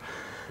ዶላር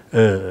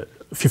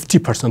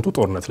 50%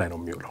 ጦርነት ላይ ነው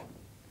የሚውለው።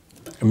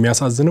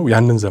 የሚያሳዝነው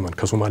ያንን ዘመን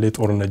ከሶማሌ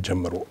ጦርነት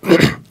ጀምሮ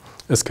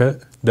እስከ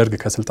ደርግ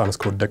ከስልጣን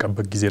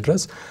እስከወደቀበት ጊዜ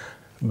ድረስ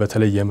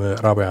በተለይ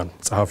የምዕራባውያን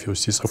ጸሐፊዎች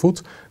ሲጽፉት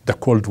the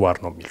cold war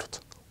ነው የሚሉት።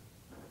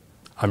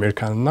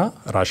 አሜሪካንና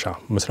ራሻ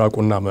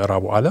ምስራቁና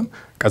ምዕራቡ ዓለም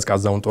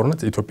ቀዝቃዛውን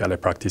ጦርነት ኢትዮጵያ ላይ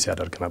ፕራክቲስ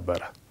ያደርግ ነበር።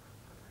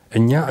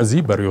 እኛ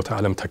እዚህ በርዕዮተ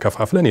ዓለም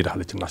ተከፋፍለን የድሃ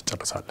ልጅ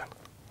እናስጨርሳለን።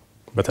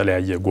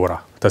 በተለያየ ጎራ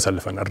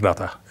ተሰልፈን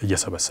እርዳታ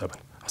እየሰበሰብን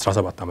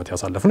 17 ዓመት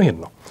ያሳለፍነው ይሄን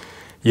ነው።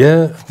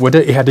 ወደ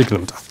ኢህአዴግ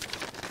ልምጣ።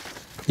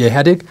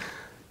 የኢህአዴግ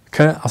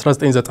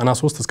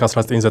ከ1993 እስከ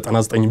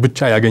 1999 ብቻ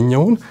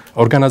ያገኘውን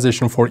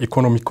ኦርጋናይዜሽን ፎር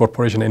ኢኮኖሚክ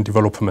ኮርፖሬሽን ኤንድ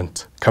ዲቨሎፕመንት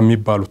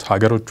ከሚባሉት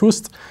ሀገሮች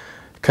ውስጥ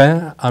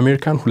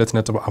ከአሜሪካን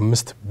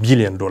 2.5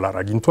 ቢሊዮን ዶላር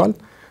አግኝቷል።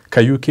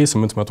 ከዩኬ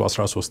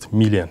 813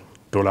 ሚሊዮን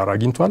ዶላር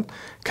አግኝቷል።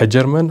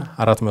 ከጀርመን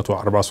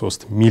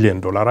 443 ሚሊዮን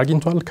ዶላር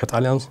አግኝቷል።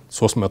 ከጣሊያን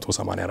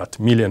 384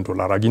 ሚሊዮን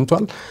ዶላር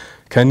አግኝቷል።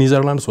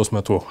 ከኒዘርላንድ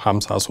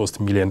 353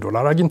 ሚሊዮን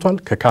ዶላር አግኝቷል።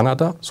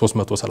 ከካናዳ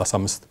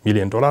 335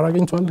 ሚሊዮን ዶላር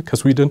አግኝቷል።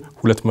 ከስዊድን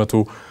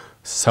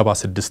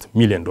 276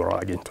 ሚሊዮን ዶላር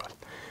አግኝቷል።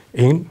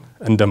 ይህን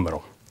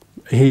እንደምረው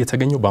ይሄ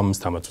የተገኘው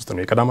በ5 ዓመት ውስጥ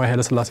ነው። የቀዳማዊ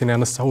ኃይለ ሥላሴን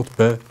ያነሳሁት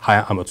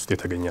በ20 ዓመት ውስጥ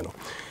የተገኘ ነው።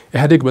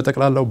 ኢህአዴግ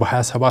በጠቅላላው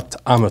በ27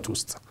 ዓመት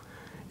ውስጥ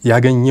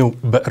ያገኘው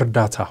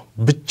በእርዳታ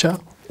ብቻ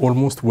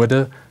ኦልሞስት ወደ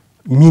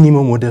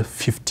ሚኒመም ወደ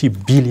 50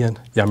 ቢሊዮን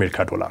የአሜሪካ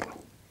ዶላር ነው።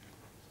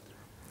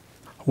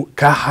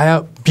 ከ20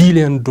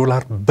 ቢሊዮን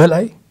ዶላር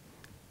በላይ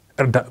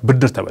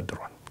ብድር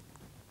ተበድሯል።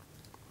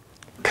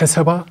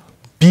 ከ70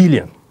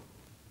 ቢሊዮን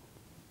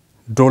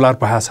ዶላር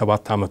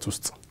በ27 ዓመት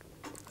ውስጥ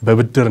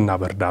በብድርና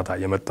በእርዳታ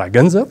የመጣ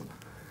ገንዘብ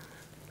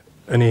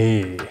እኔ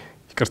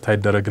ይቅርታ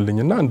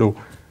ይደረግልኝና እንደው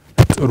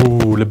ጥሩ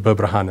ልበ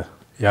ብርሃን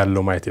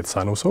ያለው ማየት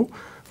የተሳነው ሰው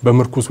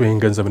በምርኩስ ወይን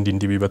ገንዘብ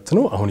እንዲ ቢበት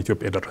ነው አሁን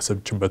ኢትዮጵያ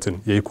የደረሰችበትን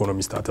የኢኮኖሚ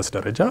ስታተስ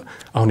ደረጃ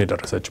አሁን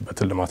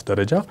የደረሰችበትን ልማት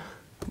ደረጃ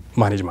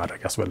ማኔጅ ማድረግ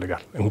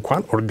ያስፈልጋል።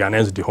 እንኳን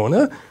ኦርጋናይዝድ የሆነ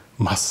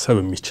ማሰብ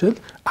የሚችል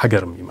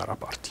አገር የሚመራ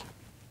ፓርቲ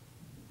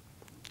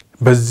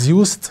በዚህ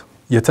ውስጥ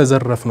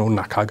የተዘረፍነውና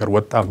ከሀገር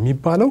ወጣ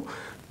የሚባለው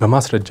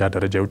በማስረጃ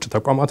ደረጃ የውጭ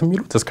ተቋማት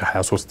የሚሉት እስከ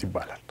 23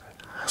 ይባላል።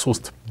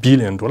 3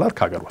 ቢሊዮን ዶላር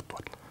ከሀገር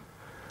ወጥቷል።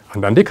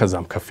 አንዳንዴ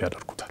ከዛም ከፍ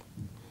ያደርጉታል።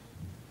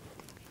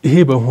 ይሄ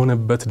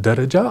በሆነበት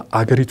ደረጃ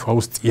አገሪቷ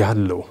ውስጥ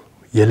ያለው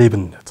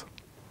የሌብነት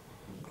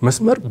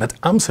መስመር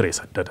በጣም ስር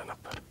የሰደደ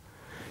ነበር።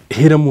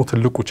 ይሄ ደግሞ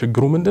ትልቁ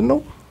ችግሩ ምንድነው?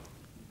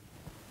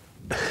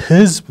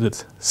 ህዝብ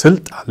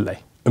ስልጣን ላይ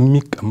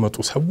የሚቀመጡ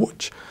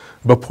ሰዎች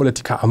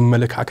በፖለቲካ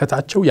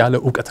አመለካከታቸው ያለ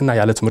ዕውቀትና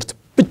ያለ ትምህርት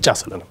ብቻ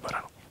ስለነበረ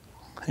ነው።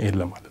 ይሄን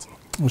ለማለት ነው።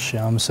 እሺ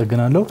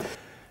አመሰግናለሁ።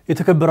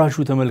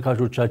 የተከበራችሁ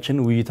ተመልካቾቻችን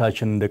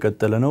ውይይታችን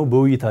እንደቀጠለ ነው።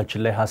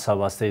 በውይይታችን ላይ ሐሳብ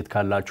አስተያየት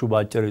ካላችሁ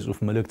በአጭር የጽሁፍ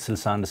መልእክት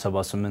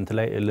 6178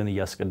 ላይ ኤልን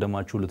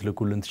እያስቀደማችሁ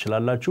ልትልኩልን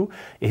ትችላላችሁ።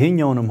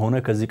 ይሄኛውንም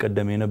ሆነ ከዚህ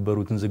ቀደም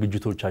የነበሩትን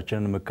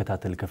ዝግጅቶቻችንን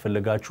መከታተል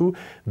ከፈለጋችሁ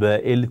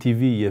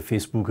በኤልቲቪ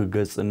የፌስቡክ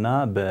ገጽና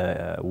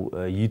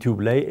በዩቲዩብ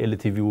ላይ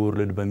ኤልቲቪ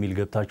ወርልድ በሚል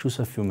ገብታችሁ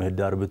ሰፊው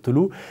ምህዳር ብትሉ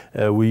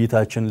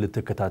ውይይታችን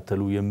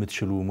ልትከታተሉ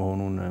የምትችሉ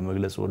መሆኑን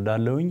መግለጽ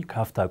ወዳለሁኝ።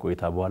 ካፍታ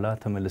ቆይታ በኋላ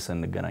ተመልሰን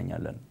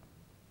እንገናኛለን።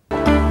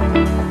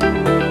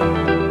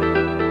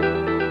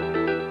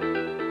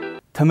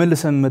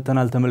 ተመልሰን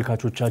መተናል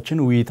ተመልካቾቻችን።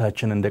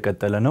 ውይይታችን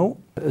እንደቀጠለ ነው።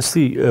 እስቲ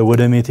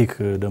ወደ ሜቴክ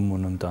ደግሞ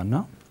እንምጣና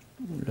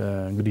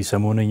እንግዲህ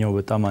ሰሞነኛው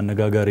በጣም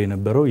አነጋጋሪ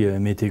የነበረው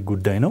የሜቴክ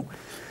ጉዳይ ነው።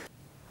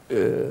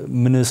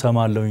 ምን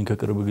ሰማለውኝ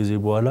ከቅርብ ጊዜ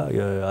በኋላ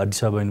የአዲስ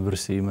አበባ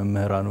ዩኒቨርሲቲ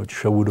መምህራኖች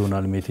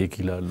ሸውዶናል ሜቴክ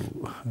ይላሉ።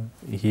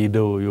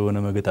 ሄደው የሆነ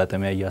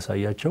መገጣጠሚያ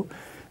ያሳያቸው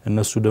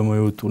እነሱ ደግሞ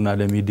ይወጡና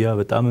ለሚዲያ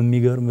በጣም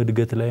የሚገርም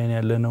እድገት ላይ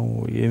ያለነው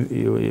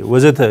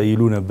ወዘተ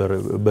ይሉ ነበር።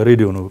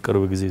 በሬዲዮ ነው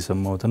ቅርብ ጊዜ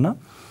ሰማሁትና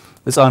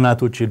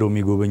ህፃናቶች ሄደው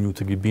የሚጎበኙት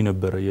ግቢ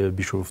ነበር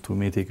የቢሾፍቱ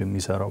ሜቴክ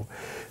የሚሰራው።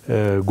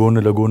 ጎን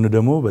ለጎን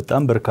ደግሞ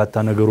በጣም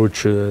በርካታ ነገሮች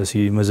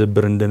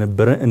ሲመዘብር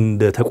እንደነበረ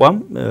እንደ ተቋም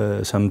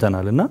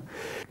ሰምተናልና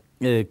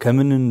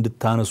ከምን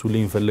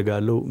እንድታነሱልኝ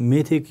ፈልጋለሁ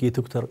ሜቴክ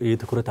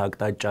የትኩረት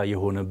አቅጣጫ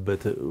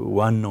የሆነበት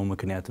ዋናው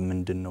ምክንያት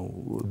ምንድነው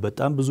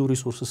በጣም ብዙ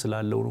ሪሶርስ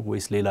ስላለው ነው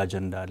ወይስ ሌላ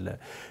አጀንዳ አለ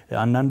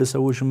አንዳንድ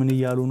ሰዎች ምን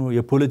ይያሉ ነው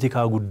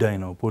የፖለቲካ ጉዳይ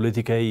ነው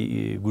ፖለቲካዊ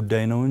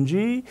ጉዳይ ነው እንጂ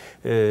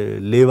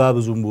ሌባ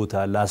ብዙም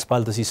ቦታ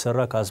ለአስፋልት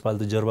ሲሰራ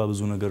ከአስፋልት ጀርባ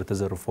ብዙ ነገር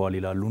ተዘርፈዋል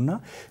ይላሉና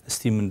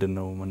እስቲ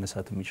ምንድነው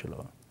መነሳት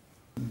የሚችለው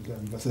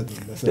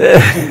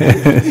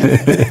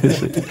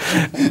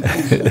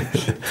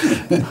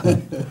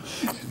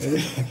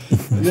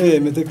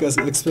ሜቴክ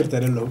ኤክስፐርት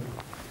አይደለሁም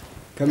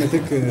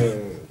ከሜቴክ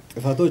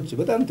ጥፋቶች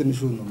በጣም ትንሹ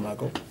ነው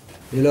የማውቀው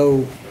ሌላው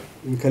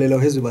ከሌላው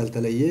ህዝብ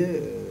ባልተለየ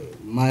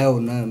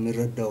ማያውና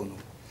የሚረዳው ነው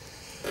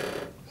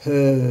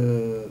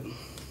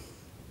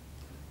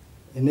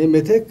እኔ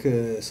ሜቴክ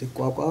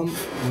ሲቋቋም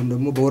ወይም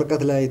ደግሞ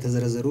በወረቀት ላይ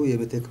የተዘረዘሩ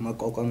የሜቴክ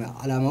ማቋቋሚያ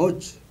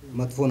ዓላማዎች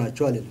መጥፎ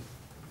ናቸው አይደለም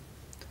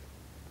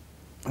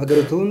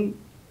ሀገሪቱን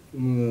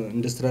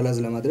ኢንዱስትሪያላይዝ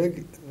ለማድረግ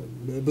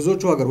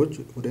ብዙዎቹ ሀገሮች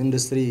ወደ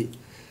ኢንዱስትሪ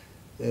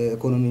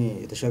ኢኮኖሚ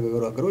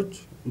የተሻገሩ ሀገሮች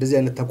እንደዚህ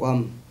አይነት ተቋም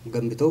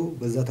ገንብተው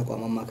በዛ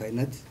ተቋም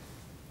አማካይነት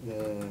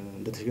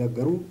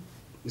እንደተሻገሩ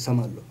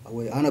ይሰማሉ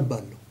ወይ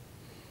አነባለሁ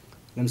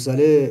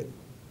ለምሳሌ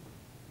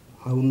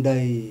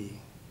ሃዩንዳይ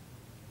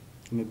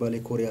የሚባል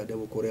የኮሪያ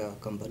ደቡብ ኮሪያ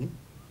ካምፓኒ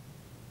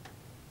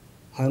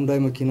ሃዩንዳይ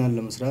መኪናን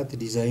ለመስራት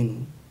ዲዛይኑ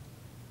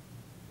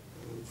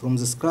from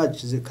the scratch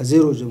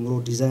ከዜሮ ጀምሮ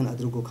ዲዛይን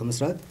አድርጎ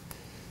ከመስራት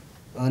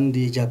አንድ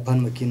የጃፓን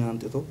መኪና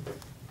አምጥቶ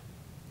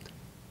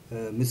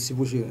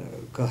ሚትሱቢሺ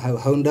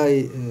ከሃዩንዳይ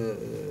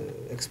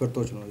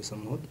ኤክስፐርቶች ነው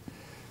የሰማሁት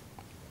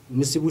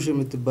ሚትሱቢሺ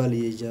የምትባል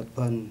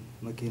የጃፓን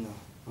መኪና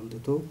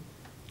አምጥቶ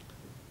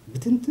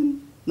ብትንትን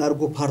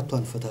ናርጎ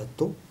ፓርቷን ፈታቶ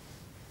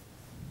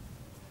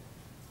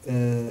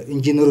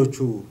ኢንጂነሮቹ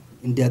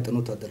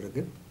እንዲያጠኑት አደረገ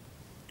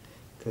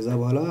ከዛ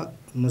በኋላ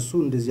እነሱ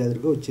እንደዚህ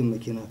አድርገው እቺ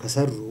መኪና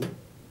ከሰሩ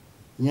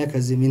እኛ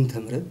ከዚህ ምን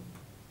ተምረን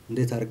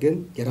እንዴት አድርገን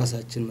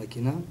የራሳችን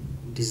መኪና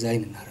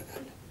ዲዛይን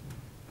እናደርጋለን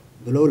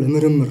ብለው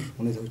ለምርምር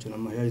ሁኔታዎችን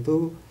አማካኝቶ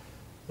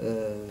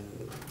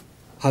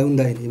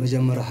ሃዩንዳይ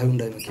የመጀመሪያ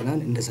ሃዩንዳይ መኪናን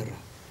እንደሰራ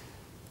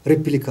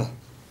ሬፕሊካ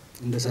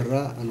እንደሰራ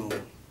ነው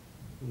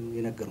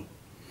የነገረው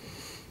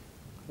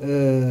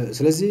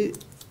ስለዚህ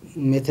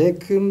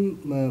ሜቴክም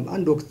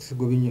አንድ ወቅት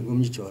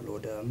ጎብኝቼዋለሁ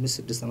ወደ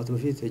 5-6 አመት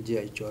በፊት ሄጄ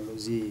አይቼዋለሁ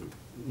እዚህ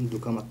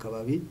ዱካም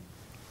አካባቢ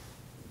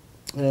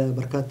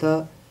በርካታ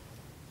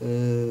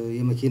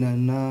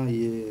የመኪናና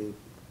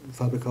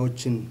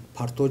የፋብሪካዎችን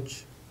ፓርቶች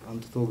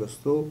አምጥቶ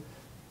ገዝቶ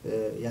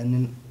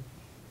ያንን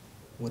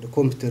ወደ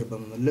ኮምፒውተር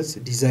በመመለስ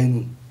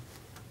ዲዛይኑን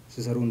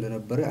ሲሰሩ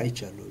እንደነበረ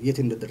አይቻለሁ የት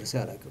እንደደረሰ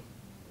አላውቅም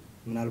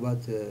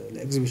ምናልባት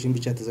ለኤግዚቢሽን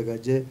ብቻ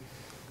ተዘጋጀ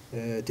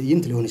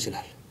ትዕይንት ሊሆን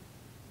ይችላል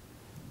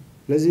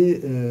ስለዚህ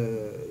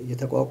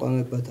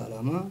የተቋቋመበት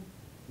ዓላማ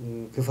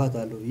ክፋት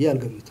አለው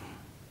ያልገምተው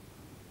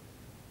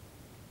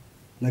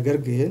ነገር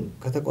ግን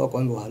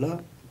ከተቋቋመ በኋላ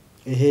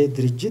ይሄ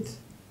ድርጅት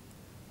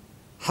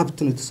ሀብት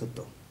ነው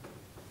የተሰጠው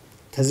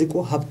ተዝቆ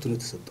ሀብት ነው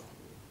የተሰጠው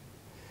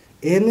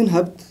ይሄንን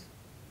ሀብት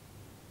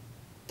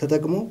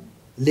ተጠቅሞ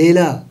ሌላ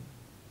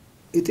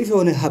እጥፍ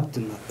የሆነ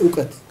ሀብትና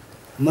ዕውቀት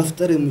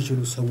መፍጠር የሚችሉ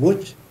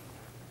ሰዎች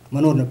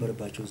መኖር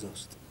ነበርባቸው እዛ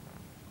ውስጥ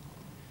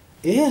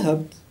ይሄ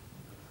ሀብት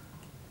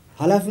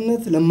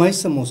ኃላፊነት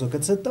ለማይሰማው ሰው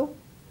ከተሰጠው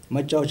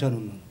መጫወቻ ነው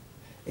የሚሆነው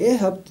ይሄ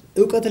ሀብት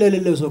ዕውቀት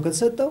ለሌለው ሰው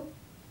ከተሰጠው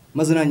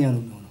መዝናኛ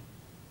ነው የሚሆነው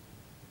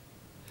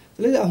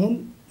ስለዚህ አሁን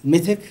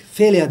ሜቴክ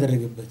ፌል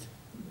ያደረገበት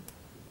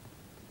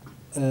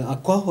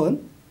አኳኋን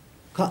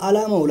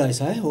ከዓላማው ላይ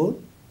ሳይሆን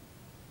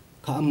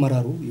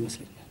ከአመራሩ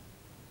ይመስለኛል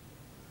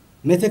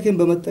ሜቴክን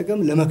በመጠቀም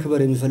ለመክበር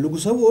የሚፈልጉ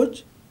ሰዎች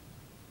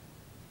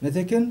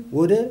ሜቴክን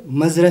ወደ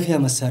መዝረፊያ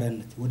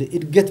መሳሪያነት ወደ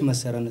እድገት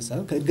መሳሪያነት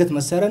ሳይሆን ከእድገት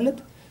መሳሪያነት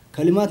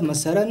ከልማት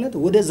መሳሪያነት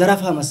ወደ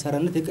ዘረፋ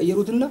መሳሪያነት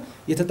የቀየሩትና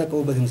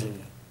የተጠቀሙበት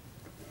ይመስለኛል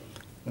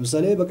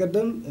ለምሳሌ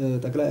በቀደም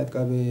ጠቅላይ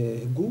አቃቤ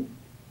ሕጉ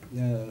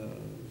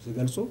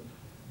ሲገልጹ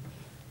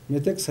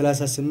ሜቴክ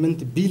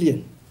 38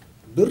 ቢሊዮን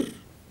ብር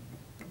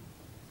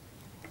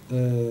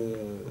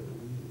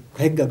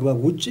ከህግ አግባብ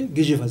ውጪ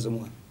ግዢ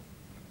ፈጽሟል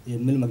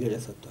የሚል መግለጫ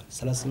ሰጥቷል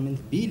 38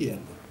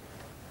 ቢሊዮን ብር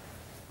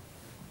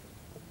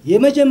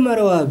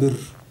የመጀመሪያው ብር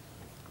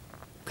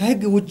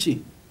ከህግ ውጪ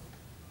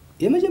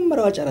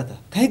የመጀመሪያው ጨረታ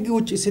ከህግ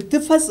ውጪ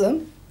ስትፈጸም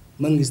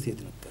መንግስት የት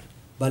ነበር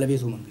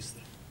ባለቤቱ መንግስት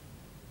ነው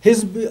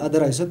ህዝብ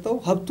አደራ የሰጠው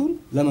ሀብቱን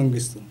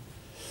ለመንግስት ነው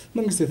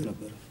መንግስት የት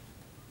ነበር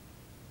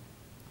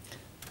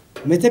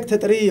ሜቴክ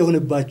ተጠሪ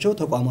የሆነባቸው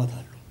ተቋማት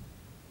አሉ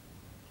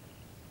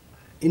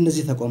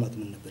እነዚህ ተቋማት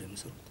ምን ነበር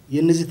የሚሰሩት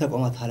የነዚህ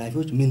ተቋማት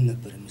ኃላፊዎች ምን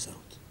ነበር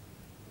የሚሰሩት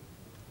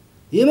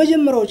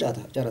የመጀመሪያው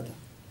ጨረታ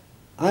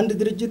አንድ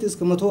ድርጅት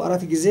እስከ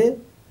 104 ጊዜ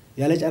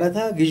ያለ ጨረታ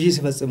ግዢ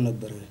ሲፈጽም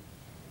ነበር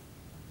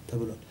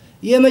ተብሏል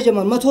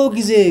የመጀመሪያው 100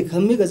 ጊዜ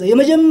ከሚገዛ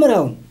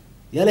የመጀመሪያውን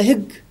ያለ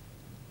ህግ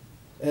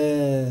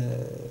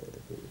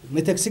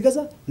ሜቴክ ሲገዛ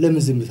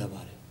ለምን ዝም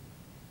ተባለ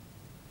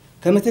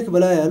ከሜቴክ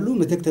በላይ ያሉ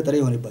ሜቴክ ተጠሪ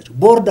የሆነባቸው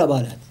ቦርድ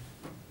አባላት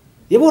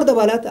የቦርድ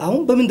አባላት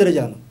አሁን በምን ደረጃ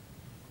ነው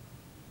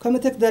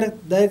ከሜቴክ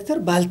ዳይሬክተር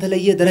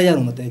ባልተለየ ደረጃ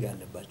ነው መጠየቅ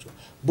ያለባቸው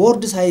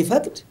ቦርድ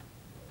ሳይፈቅድ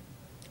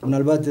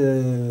ምናልባት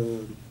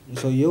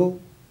ሰውየው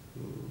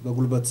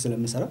በጉልበት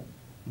ስለሚሰራ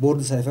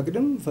ቦርድ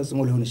ሳይፈቅድም ፈጽሞ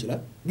ሊሆን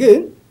ይችላል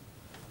ግን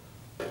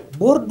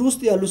ቦርድ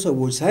ውስጥ ያሉ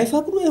ሰዎች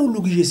ሳይፈቅዱ የሁሉ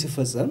ግዢ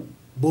ሲፈጸም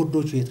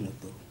ቦርዶቹ የት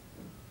ነበሩ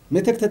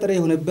ሜቴክ ተጠሪ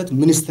የሆነበት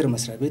ሚኒስትር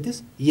መስሪያ ቤትስ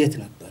የት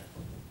ነበር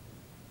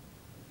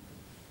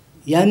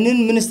ያንን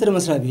ሚኒስትር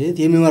መስሪያ ቤት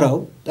የሚመራው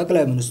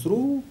ጠቅላይ ሚኒስትሩ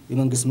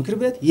የመንግስት ምክር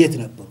ቤት የት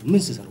ነበሩ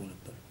ምን ሲሰሩ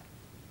ነበር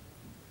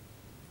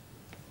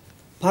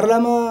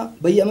ፓርላማ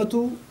በየአመቱ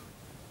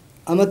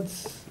አመት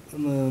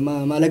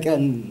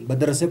ማለቂያን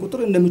በደረሰ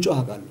ቁጥር እንደሚጮህ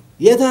አቃሉ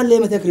የታለ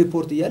የሜቴክ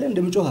ሪፖርት ይያለ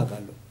እንደሚጮህ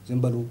አቃሉ ዝም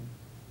በሉ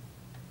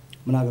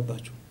ምን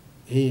አገባችሁ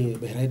ይሄ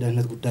ብሔራዊ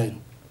ደህንነት ጉዳይ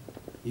ነው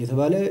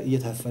እየተባለ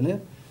እየታፈነ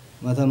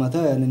ማታ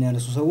ያንን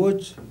ያነሱ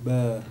ሰዎች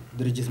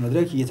በድርጅት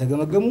መድረክ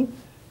እየተገመገሙ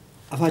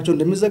አፋቸው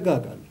እንደሚዘጋ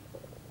አቃሉ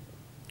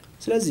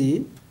ስለዚህ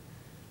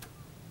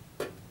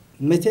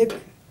ሜቴክ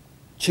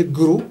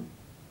ችግሩ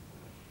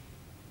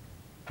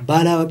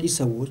ባላዋቂ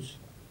ሰዎች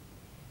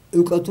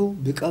ዕውቀቱ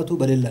ብቃቱ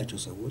በሌላቸው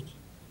ሰዎች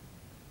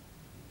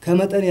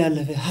ከመጠን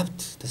ያለፈ ሀብት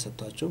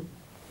ተሰጥቷቸው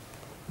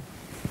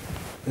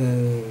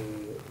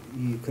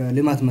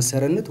ከልማት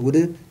መሰረነት ወደ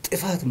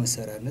ጥፋት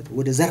መሰረነት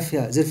ወደ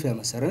ዝርፊያ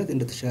መሰረነት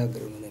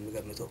እንደተሻገረ ነው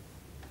የሚገምተው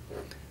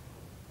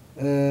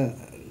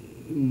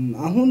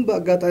አሁን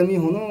በአጋጣሚ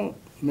ሆኖ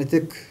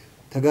ሜቴክ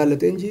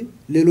ተጋለጠ እንጂ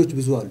ሌሎች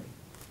ብዙ አሉ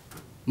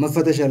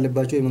መፈተሽ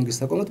ያለባቸው የመንግስት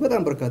ተቋማት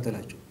በጣም በርካታ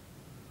ናቸው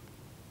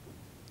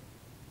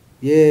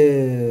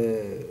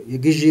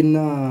የግዢና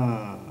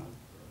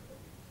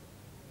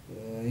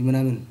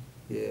የምናምን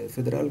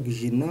የፌደራል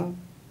ግዢና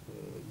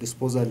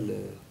ዲስፖዛል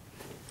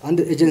አንድ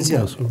ኤጀንሲ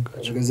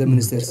ገንዘብ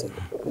ሚኒስቴር ስር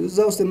እዛ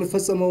ውስጥ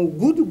የሚፈጸመው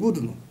ጉድ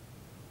ነው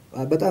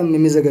በጣም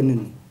የሚዘገንን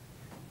ነው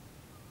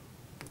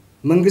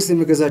መንግስት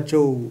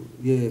የሚገዛቸው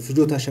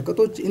የፍጆታ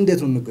ሸቀጦች እንዴት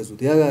ነው የሚገዙት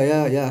ያ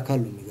አካል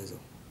ነው የሚገዛው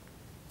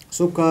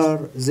ሱካር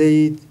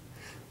ዘይት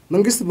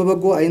መንግስት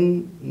በበጎ አይን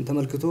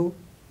ተመልክቶ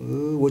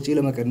ወጪ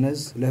ለመቀነስ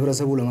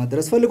ለህብረተሰቡ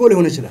ለማድረስ ፈልጎ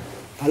ሊሆን ይችላል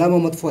አላማው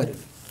መጥፎ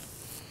አይደለም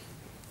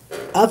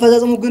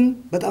አፈጻጸሙ ግን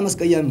በጣም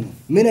አስቀያሚ ነው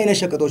ምን አይነት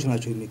ሸቀጦች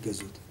ናቸው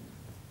የሚገዙት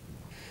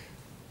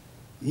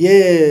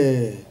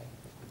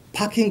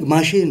የፓኪንግ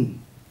ማሽን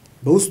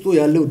በውስጡ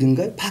ያለው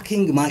ድንጋይ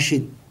ፓኪንግ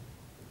ማሽን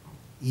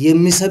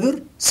የሚሰብር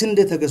ስንዴ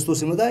ተገዝቶ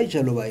ሲመጣ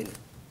ይቻለው ባይነ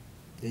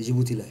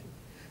የጅቡቲ ላይ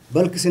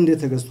በልክ ስንዴ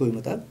ተገዝቶ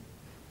ይመጣል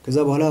ከዛ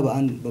በኋላ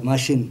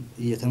በማሽን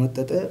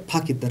እየተመጠጠ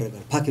ፓክ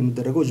ይደረጋል ፓክ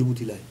የሚደረገው ጅቡቲ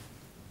ላይ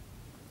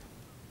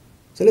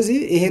ስለዚህ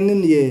ይሄንን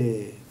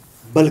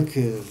የበልክ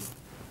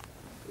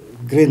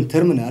ግሬን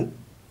ተርሚናል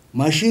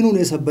ማሽኑን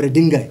የሰበረ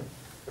ድንጋይ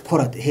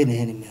ኮራት ይሄን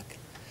የሚያክል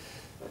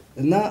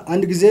እና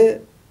አንድ ጊዜ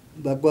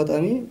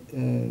በአቋጣሚ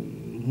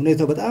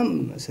ሁኔታው በጣም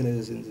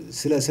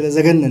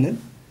ስለዘገነነ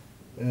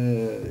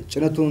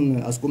ጭነቱን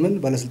አስቁመን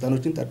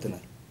ባለስልጣኖችን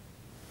ጠርተናል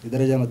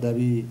የደረጃ መዳቢ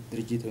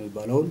ድርጅት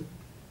የሚባለውን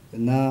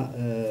እና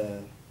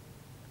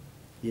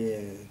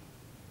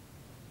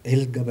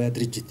የእህል ገበያ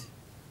ድርጅት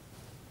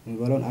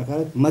የሚባለውን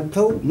አካላት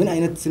መጥተው ምን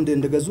አይነት ስንዴ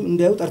እንደገዙ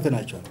እንዲያዩ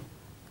ጠርተናቸዋል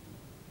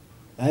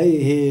አይ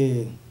ይሄ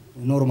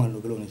ኖርማል ነው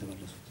ብለው ነው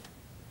የተመለሱት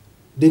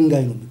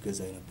ድንጋይ ነው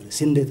የሚገዛው ነበር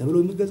ስንዴ ተብሎ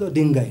የሚገዛው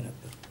ድንጋይ ነበር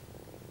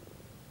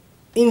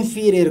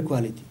ኢንፌሪየር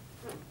ኳሊቲ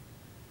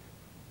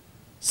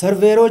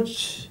ሰርቬሮች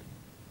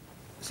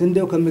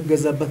ስንዴው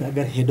ከሚገዛበት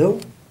አገር ሄደው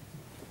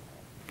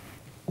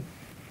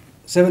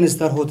 7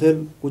 ስታር ሆቴል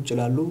ቁጭ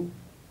ላሉ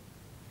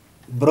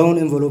ብራውን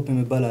ኤንቨሎፕ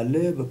የሚባል አለ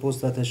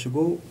በፖስታ ተሽጎ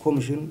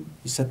ኮሚሽን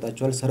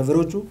ይሰጣቸዋል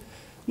ሰርቨሮቹ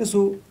እነሱ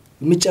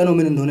የሚጫነው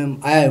ምን እንደሆነም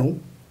አያዩ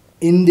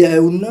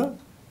እንዲያዩና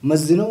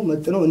መዝነው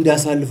መጥነው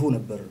እንዲያሳልፉ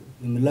ነበር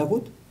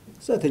የሚላኩት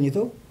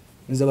ሰተኝተው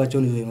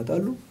ገንዘባቸውን ይዘው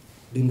ይመጣሉ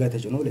ድንጋይ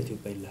ተጭኖ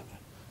ለኢትዮጵያ ይላካል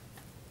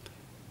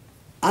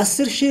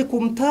 10,000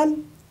 ኩንታል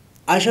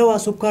አሸዋ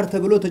ሱካር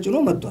ተብሎ ተጭኖ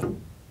መጥቷል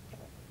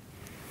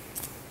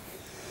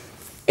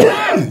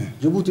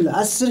ጅቡቲ ላይ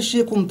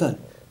 10,000 ኩንታል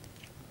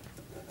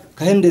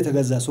ከህንድ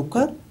የተገዛ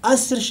ሱካር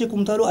 10,000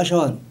 ኩንታሉ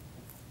አሸዋ ነው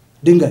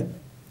ድንጋይ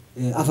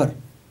አፈር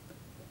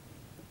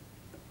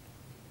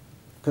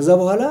ከዛ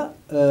በኋላ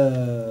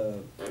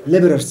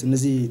ሌበረርስ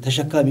እነዚህ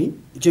ተሸካሚ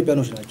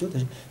ኢትዮጵያኖች ናቸው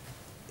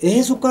ይሄ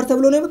ሱካር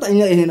ተብሎ ነው የመጣ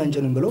እኛ ይሄን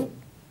አንጨንም ብለው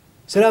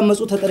ስላመጹ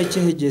ተጠርቼ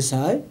ሄጄ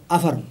ሳይ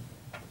አፈር ነው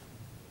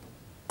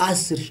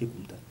 10,000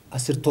 ኩንታል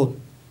 10 ቶን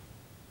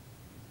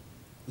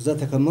እዛ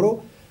ተከምሮ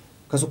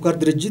ከሱካር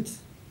ድርጅት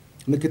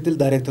ምክትል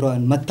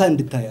ዳይሬክተሯን መታ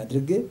እንድታይ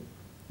አድርጌ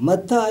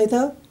መታ አይታ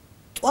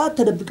ጧት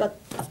ተደብቃ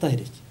ጠፍታ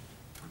ሄደች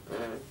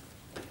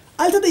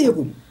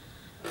አልተጠየቁም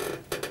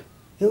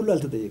ይሁሉ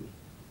አልተጠየቁም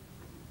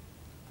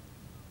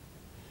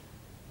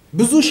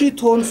ብዙ ሺህ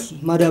ቶን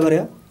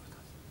ማዳበሪያ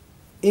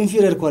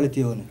ኢንፌሪየር ኳሊቲ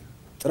የሆነ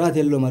ጥራት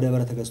ያለው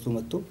ማዳበሪያ ተገዝቶ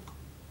መጥቶ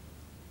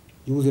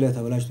ጅቡቲ ላይ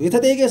ተበላሽቶ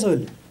የተጠየቀ ሰው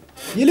የለም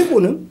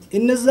ይልቁንም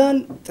እነዛን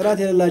ጥራት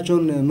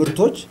ያላቸውን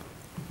ምርቶች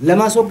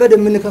ለማስወገድ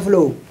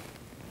የምንከፍለው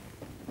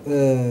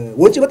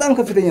ወጪ በጣም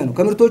ከፍተኛ ነው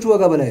ከምርቶቹ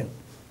ዋጋ በላይ ነው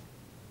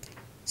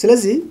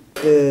ስለዚህ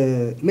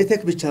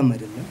ሜቴክ ብቻም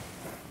አይደለም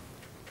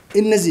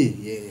እነዚህ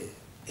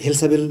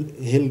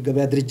የሄል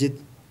ገበያ ድርጅት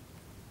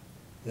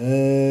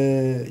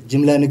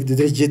ጅምላ ንግድ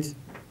ድርጅት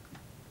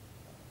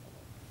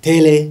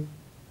ቴሌ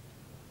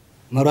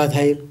መብራት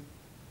ኃይል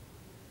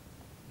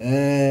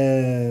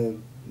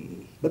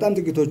በጣም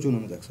ጥቂቶቹ ነው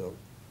የምጠቅሰው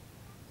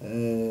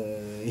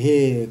ይሄ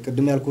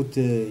ቅድም ያልኩት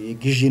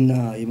የግዢና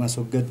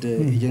የማስወገድ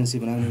ኤጀንሲ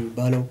ምናምን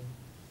ባለው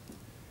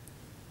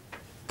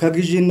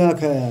ከግዢና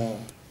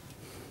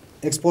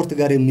ከኤክስፖርት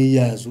ጋር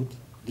የሚያያዙት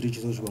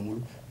ድርጅቶች በሙሉ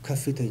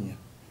ከፍተኛ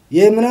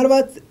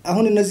ምናልባት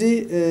አሁን እነዚህ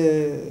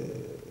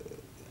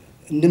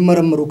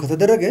እንዲመረመሩ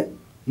ከተደረገ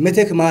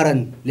ሜቴክ ማረን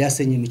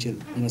ሊያሰኝ የሚችል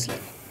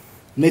ይመስላል።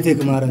 ሜቴክ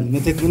ማረን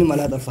ሜቴክ ምንም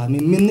አላጠፋም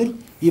የምንል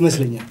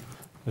ይመስለኛል።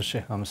 እሺ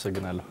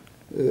አመሰግናለሁ።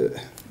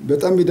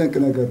 በጣም የሚደንቅ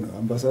ነገር ነው።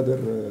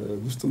 አምባሳደር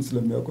ውስጡን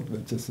ስለሚያውቁት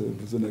በቸስ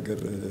ብዙ ነገር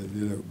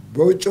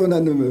በውጭ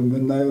ሆነን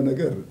የምናየው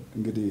ነገር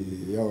እንግዲህ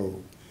ያው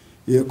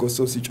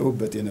የኮሶ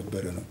ሲጮህበት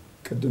የነበረ ነው።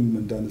 ቅድም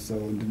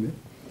እንዳነሳው ወንድሜ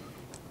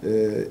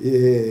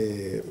ይሄ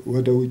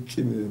ወደ ውጭ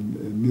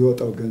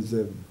የሚወጣው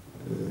ገንዘብ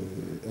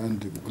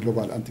አንድ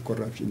ግሎባል አንቲ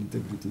ኮራፕሽን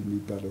ኢንቴግሪቲ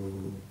የሚባለው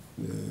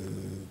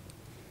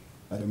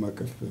ዓለም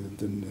አቀፍ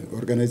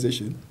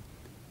ኦርጋናይዜሽን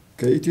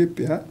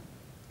ከኢትዮጵያ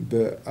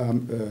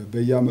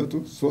በየአመቱ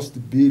 $3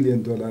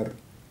 ቢሊዮን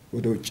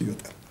ወደ ውጭ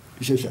ይወጣል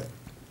ይሸሻል።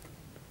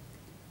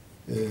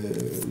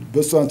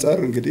 በሱ አንፃር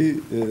እንግዲህ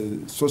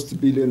 3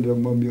 ቢሊዮን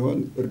ደግሞ የሚሆን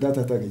እርዳታ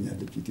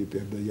ታገኛለች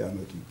ኢትዮጵያ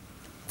በየአመቱ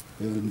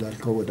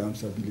እንዳልከው ወደ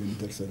 50 ቢሊዮን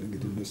ይደርሳል።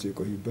 እንግዲህ እነሱ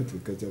የቆዩበት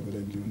ከዛ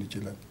በላይ ሊሆን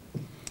ይችላል።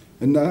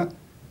 እና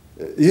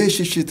ይሄ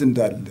ሽሽት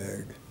እንዳለ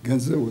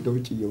ገንዘብ ወደ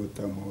ውጭ እየወጣ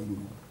መሆኑ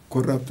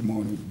ኮራፕት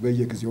መሆኑ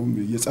በየጊዜውም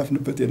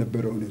እየጻፍንበት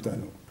የነበረ ሁኔታ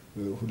ነው።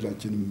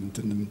 ሁላችንም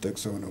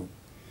የምንጠቅሰው ነው።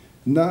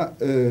 እና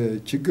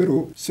ችግሩ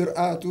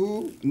ስርዓቱ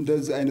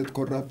እንደዚህ አይነት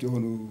ኮራፕት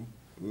የሆኑ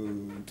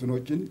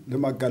እንትኖችን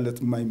ለማጋለጥ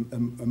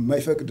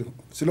የማይፈቅድ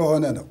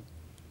ስለሆነ ነው።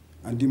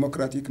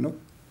 አንዲሞክራቲክ ነው።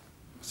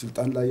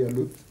 ስልጣን ላይ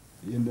ያሉት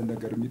ይህንን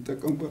ነገር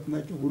የሚጠቀሙበት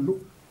ናቸው። ሁሉ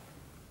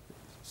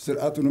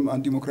ስርዓቱንም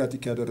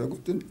አንዲሞክራቲክ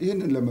ያደረጉትን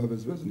ይህንን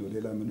ለመበዝበዝ ነው።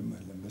 ሌላ ምንም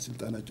አይደለም።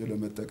 በስልጣናቸው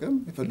ለመጠቀም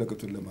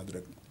የፈለጉትን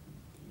ለማድረግ ነው።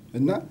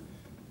 እና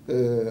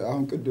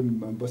አሁን ቅድም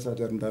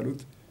አምባሳደር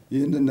እንዳሉት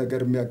ይህንን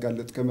ነገር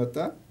የሚያጋለጥ ከመጣ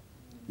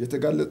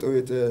የተጋለጠው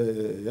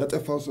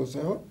ያጠፋው ሰው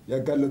ሳይሆን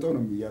ያጋለጠው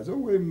ነው የሚያዘው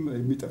ወይም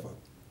የሚጠፋው።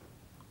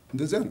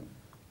 እንደዚያ ነው።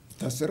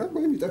 ታሰራል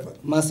ወይም ይጠፋል።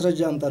 ማስረጃ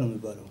አምጣ ነው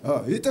የሚባለው።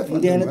 ይጠፋል።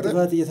 እንዲህ አይነት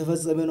ጥፋት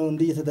እየተፈጸመ ነው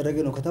እንዲህ እየተደረገ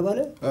ነው ከተባለ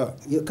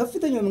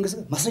ከፍተኛው መንግስት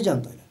ማስረጃ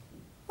አምጣ ይላል።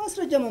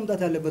 ማስረጃ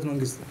ማምጣት ያለበት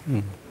መንግስት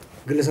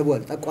ግለሰቡ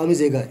ጠቋሚ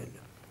ዜጋ አይደለም።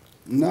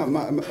 እና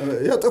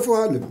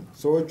ያጠፋዋል።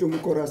 ሰዎቹም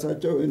እኮ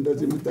ራሳቸው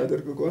እንደዚህ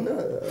የምታደርግ ከሆነ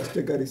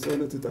አስቸጋሪ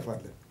ሰውነት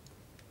ትጠፋለህ፣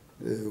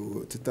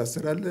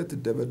 ትታሰራለህ፣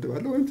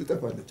 ትደበደባለህ ወይም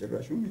ትጠፋለህ፣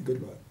 ጭራሹም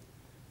ይገድላል።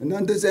 እና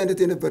እንደዚህ አይነት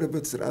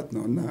የነበረበት ስርዓት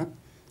ነው። እና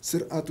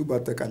ስርዓቱ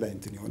በአጠቃላይ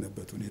እንትን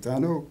የሆነበት ሁኔታ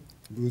ነው።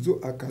 ብዙ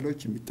አካሎች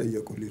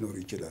የሚጠየቁ ሊኖሩ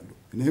ይችላሉ።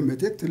 እኔ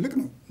ሜቴክ ትልቅ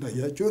ነው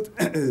እንዳያችሁት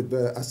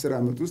በ10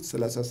 አመት ውስጥ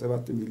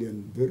 37 ሚሊዮን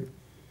ብር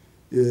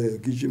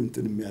ግዥም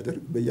እንትን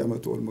የሚያደርግ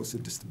በየአመቱ ኦልሞስት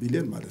 6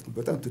 ቢሊዮን ማለት ነው።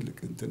 በጣም ትልቅ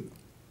እንትን ነው።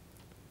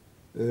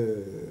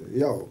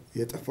 ያው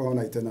የጠፋውን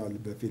አይተናል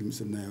በፊልም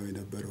ስናየው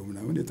የነበረው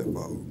ምናምን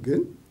የጠፋው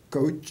ግን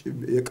ከውጭ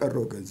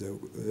የቀረው ገንዘብ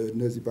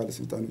እነዚህ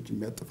ባለስልጣኖች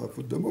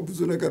የሚያጠፋፉት ደግሞ ብዙ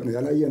ነገር ነው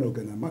ያላየነው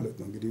ገና ማለት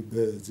ነው። እንግዲህ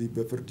በዚህ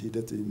በፍርድ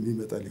ሂደት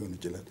የሚመጣ ሊሆን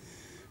ይችላል።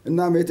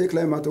 እና ሜቴክ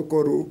ላይ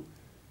ማተኮሩ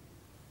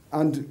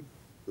አንድ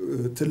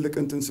ትልቅ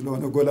እንትን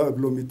ስለሆነ ጎላ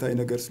ብሎ የሚታይ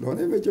ነገር ስለሆነ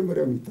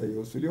የመጀመሪያው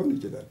የሚታየው እሱ ሊሆን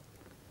ይችላል።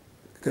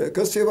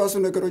 ከሱ የባሱ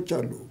ነገሮች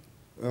አሉ።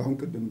 አሁን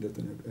ቅድም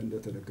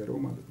እንደተነገረው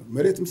ማለት ነው።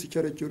 መሬትም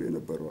ሲቸረችሩ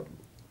የነበሩ አሉ።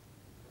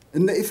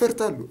 እነ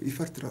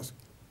ኢፈርት ራሱ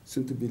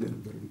ስንት ቢሊዮን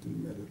ብር እንትን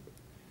የሚያደርገው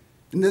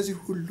እነዚህ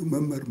ሁሉ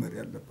መመርመር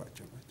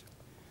ያለባቸው ናቸው።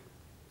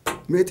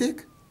 ሜቴክ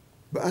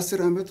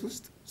በ10 አመት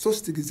ውስጥ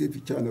 3 ጊዜ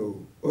ብቻ ነው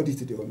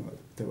ኦዲትድ የሆነው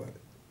ተባለ።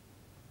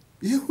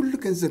 ይሄ ሁሉ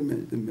ገንዘብ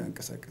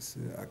የሚያንቀሳቅስ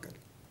አካል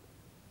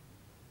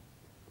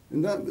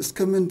እና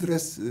እስከምን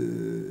ድረስ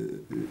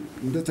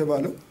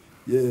እንደተባለው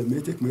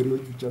የሜቴክ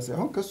መሪዎች ብቻ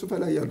ሳይሆን ከሱ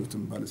በላይ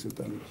ያሉትም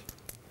ባለስልጣኖች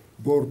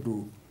ቦርዱ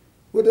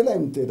ወደ ላይ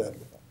ምትሄዳለ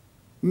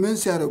ምን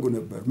ሲያደርጉ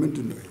ነበር?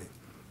 ምንድነው ይሄ?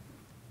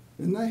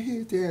 እና ይሄ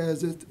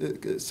የተያያዘ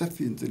ሰፊ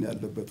እንትን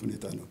ያለበት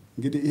ሁኔታ ነው።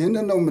 እንግዲህ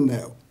ይሄንን ነው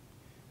የምናየው።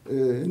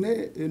 እኔ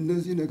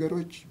እነዚህ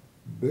ነገሮች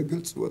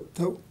በግልጽ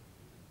ወጥተው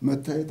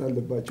መታየት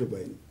አለባቸው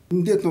ባይ ነኝ።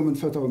 እንዴት ነው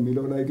የምንፈታው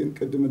የሚለው ላይ ግን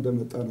ቅድም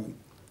እንደመጣ ነው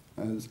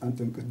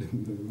አንተም ቅድም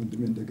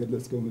ወንድሜ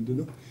እንደገለጽከው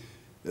ምንድነው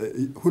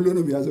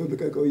ሁሉንም ያዘው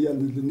ልቀቀው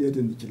እያልን ልንሄድ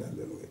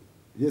እንችላለን ወይ?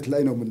 የት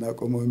ላይ ነው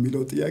የምናቆመው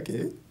የሚለው ጥያቄ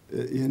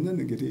ይሄንን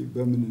እንግዲህ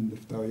በምን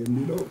እንፍታው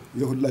የሚለው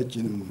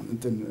የሁላችንም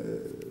እንትን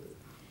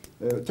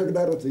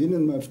ተግዳሮት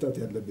ይሄንን መፍታት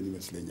ያለብን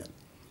ይመስለኛል።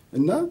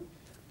 እና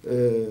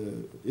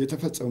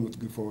የተፈጸሙት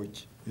ግፎች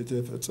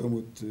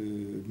የተፈጸሙት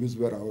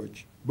ምዝበራዎች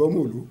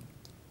በሙሉ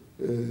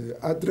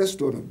አድረስ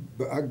ሆነው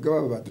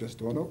በአግባብ አድረስ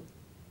ሆነው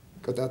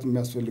ቅጣት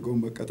የሚያስፈልገው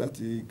መቀጣት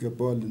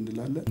ይገባዋል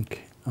እንላለን።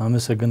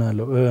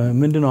 አመሰግናለሁ።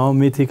 ምንድነው አሁን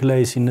ሜቴክ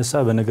ላይ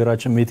ሲነሳ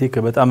በነገራችን ሜቴክ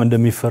በጣም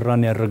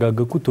እንደሚፈራን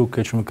ያረጋገጥኩት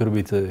ተወካዮች ምክር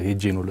ቤት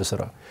ሄጄ ነው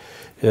ለስራ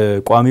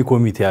ቋሚ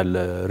ኮሚቴ ያለ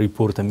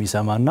ሪፖርት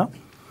የሚሰማና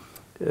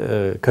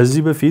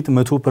ከዚህ በፊት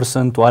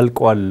 100%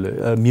 አልቋል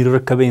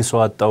የሚረከበኝ ሰው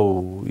አጣው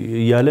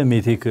እያለ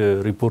ሜቴክ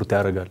ሪፖርት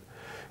ያደርጋል።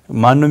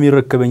 ማንንም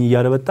ይረከበኝ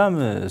እያለ በጣም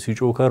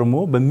ሲጮህ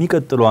ከርሞ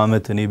በሚቀጥለው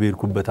አመት እኔ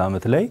በርኩበት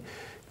አመት ላይ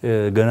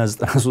ገና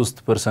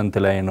 93%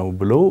 ላይ ነው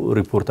ብለው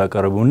ሪፖርት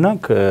አቀረቡና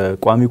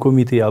ከቋሚ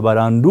ኮሚቴ አባል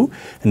አንዱ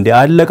እንደ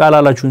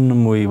አለቃላላችሁንም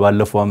ወይ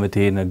ባለፈው አመት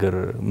ይሄ ነገር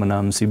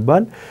ምናምን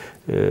ሲባል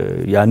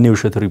ያኔ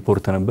ውሸት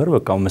ሪፖርት ነበር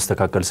በቃው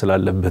መስተካከል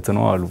ስላለበት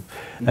ነው አሉ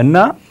እና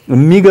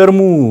የሚገርሙ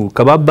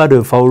ከባባድ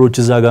ፋውሎች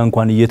እዛ ጋር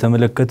እንኳን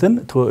እየተመለከተን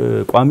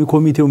ቋሚ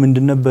ኮሚቴው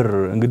ምንድን ነበር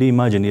እንግዲህ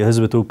ኢማጂን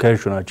የህዝብ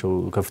ተወካዮች ናቸው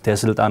ከፍተኛ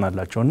ስልጣን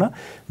አላቸውና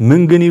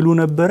ምን ግን ይሉ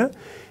ነበር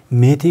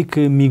ሜቴክ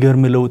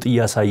የሚገርም ለውጥ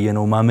ያሳየ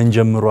ነው ማመን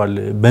ጀምሯል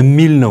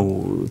በሚል ነው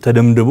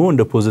ተደምድሞ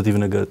እንደ ፖዚቲቭ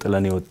ነገር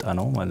ጥለን የወጣ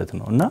ነው ማለት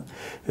ነው እና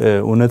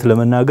እውነት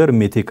ለመናገር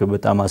ሜቴክ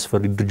በጣም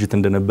አስፈሪ ድርጅት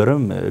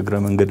እንደነበረም እግረ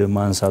መንገድ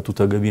ማንሳቱ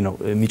ተገቢ ነው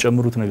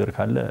የሚጨምሩት ነገር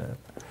ካለ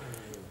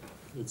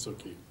ኢትስ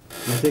ኦኬ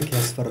ሜቴክ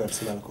ያስፈራል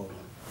ስላልከው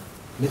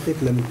ሜቴክ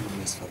ለምን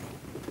የሚያስፈራው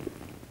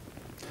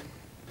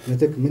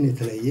ሜቴክ ምን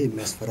የተለየ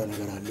የሚያስፈራ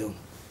ነገር አለው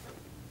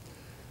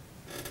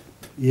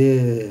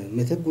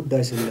የሜቴክ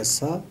ጉዳይ ሲነሳ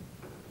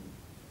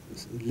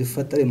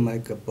ሊፈጠር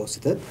የማይገባው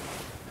ስህተት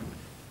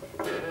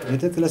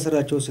ሜቴክ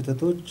ለሰራቸው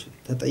ስህተቶች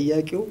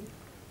ተጠያቂው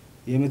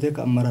የሜቴክ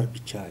አመራር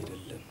ብቻ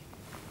አይደለም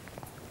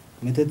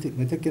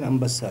ሜቴክን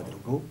አንበሳ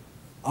አድርጎ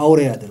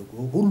አውሬ አድርጎ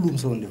ሁሉም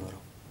ሰው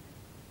እንዲፈራው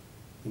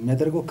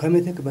የሚያደርገው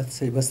ከሜቴክ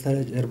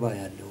በስተጀርባ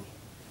ያለው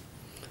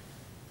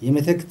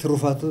የሜቴክ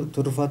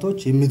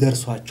ትሩፋቶች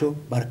የሚደርሷቸው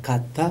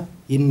በርካታ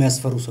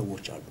የሚያስፈሩ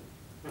ሰዎች አሉ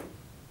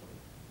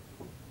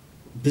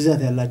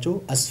ብዛት ያላቸው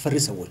አስፈሪ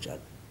ሰዎች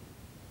አሉ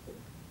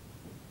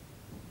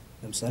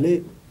ለምሳሌ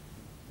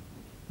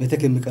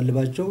ሜቴክ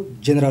የሚቀልባቸው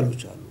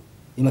ጄኔራሎች አሉ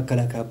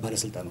የመከላከያ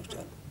ባለስልጣኖች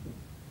አሉ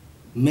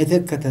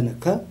ሜቴክ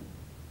ከተነካ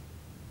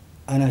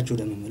አናቸው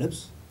ደም የሚለብስ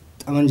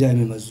ጠመንጃ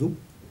የሚመዙ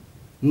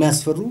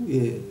የሚያስፈሩ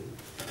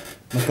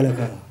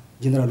የመከላከያ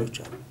ጄኔራሎች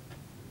አሉ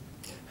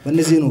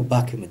በእነዚህ ነው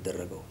ባክ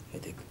የሚደረገው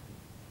ሜቴክ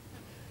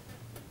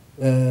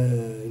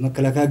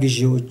የመከላከያ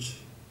ግዢዎች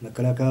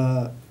መከላከያ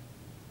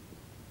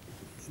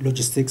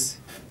ሎጂስቲክስ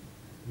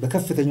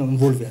በከፍተኛው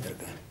ኢንቮልቭ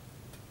ያደርጋል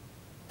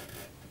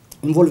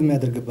ኢንቮልቭ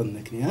የሚያደርግበት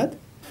ምክንያት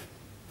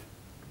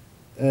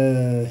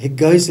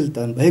ህጋዊ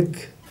ስልጣን በህግ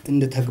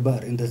እንደ ተግባር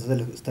እንደ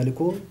ተልእኮ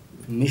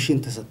ሚሽን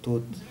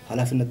ተሰጥቶት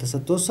ኃላፊነት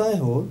ተሰጥቶት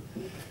ሳይሆን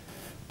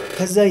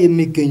ከዛ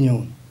የሚገኘው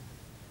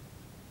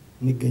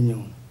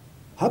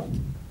ሀብት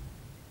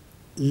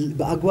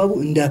በአግባቡ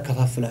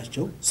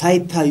እንዲያከፋፍላቸው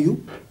ሳይታዩ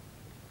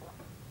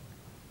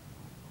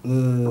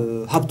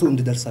ሀብቱ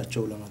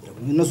እንዲደርሳቸው ለማድረግ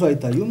ነው እነሱ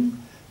አይታዩም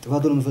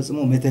ጥፋቱን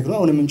የሚፈጽመው ሜቴክ ነው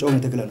አሁን ምንጫው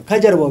ሜቴክ ላይ ነው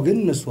ከጀርባው ግን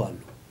እነሱ አሉ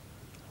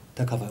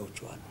ተካፋዮቹ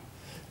አሉ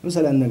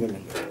ለምሳሌ አንድ ነገር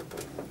ልንገር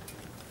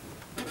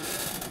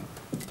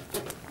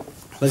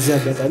በዚያ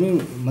አጋጣሚ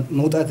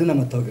መውጣትና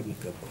መታወቅ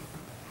የሚገባው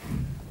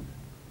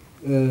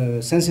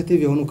ሴንሲቲቭ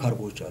የሆኑ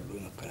ካርጎዎች አሉ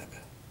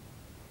የመከላከያ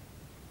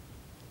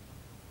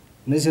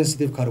እነዚህ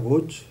ሴንሲቲቭ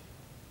ካርጎዎች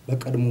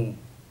በቀድሞ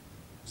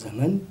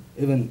ዘመን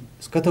ኢቨን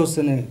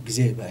እስከተወሰነ ጊዜ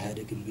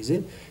በኢህአዴግም ጊዜ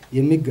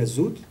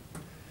የሚገዙት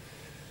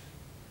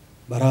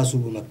በራሱ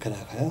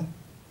በመከላከያ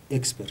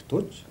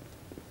ኤክስፐርቶች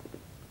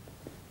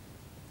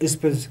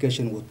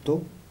ስፔሲፊኬሽን ወጥቶ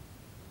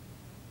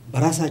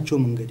በራሳቸው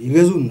መንገድ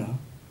ይገዙና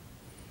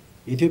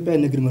የኢትዮጵያ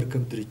ንግድ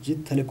መርከብ ድርጅት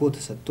ተልእኮ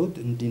ተሰጥቶት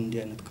እንዲህ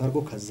አይነት ካርጎ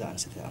ከዛ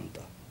አንስተ አምጣ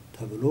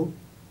ተብሎ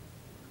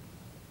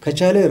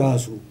ከቻለ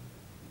ራሱ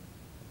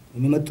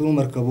የሚመጥኑ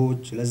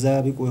መርከቦች ለዛ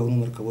ቢቆ የሆኑ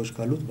መርከቦች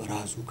ካሉት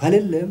በራሱ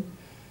ካለለም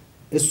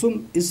እሱም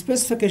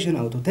ስፔሲፊኬሽን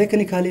አውቶ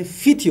ቴክኒካሊ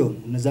ፊት ይሆኑ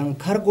እነዛን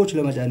ካርጎች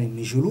ለመጫን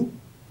የሚችሉ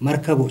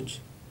መርከቦች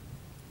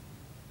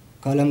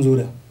ካለም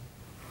ዙሪያ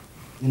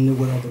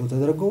እንወዳደሩ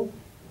ተደርጎ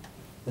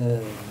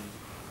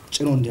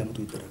ጭኖ እንዲያመጡ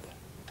ይደረጋል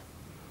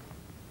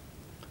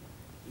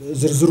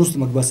ዝርዝር ውስጥ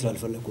መግባት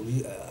ስላልፈለኩ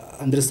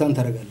አንደርስታንድ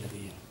ታደርጋለህ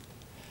ብዬ ነው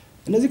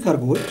እነዚህ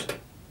ካርጎዎች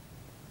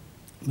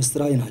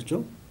ምስጥራዊ ናቸው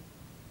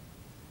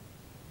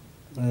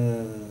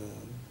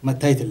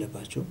መታየት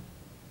የለባቸው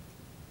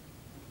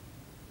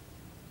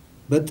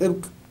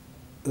በጥብቅ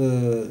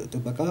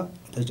ጥበቃ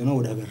ተጭነው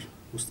ወደ ሀገር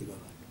ውስጥ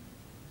ይገባል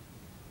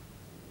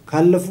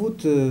ካለፉት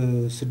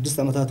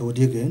 6 አመታት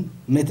ወዲህ ግን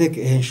ሜቴክ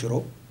ይሄን ሽሮ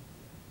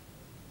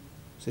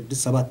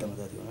 6-7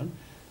 አመታት ይሆናል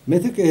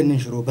ሜቴክ ይሄንን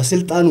ሽሮ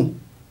በስልጣኑ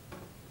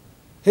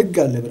ህግ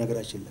አለ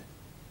በነገራችን ላይ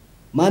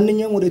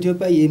ማንኛውም ወደ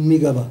ኢትዮጵያ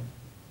የሚገባ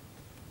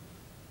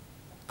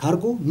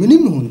ካርጎ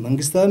ምንም ይሁን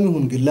መንግስታዊ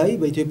ይሁን ግላዊ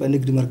በኢትዮጵያ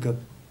ንግድ መርከብ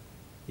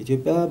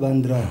ኢትዮጵያ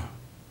ባንዲራ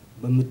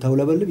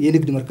በመታውለበልብ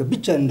የንግድ መርከብ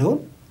ብቻ እንደሆነ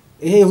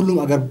ይሄ ሁሉም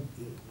አገር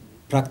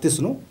ፕራክቲስ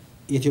ነው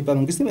የኢትዮጵያ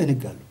መንግስትም ይሄን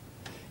ህግ አለው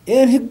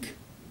ይሄን ህግ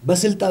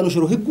በስልጣኑ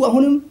ሽሮ ህጉ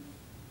አሁንም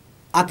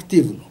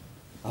አክቲቭ ነው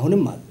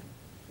አሁንም አለ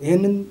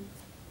ይሄንን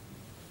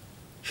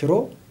ሽሮ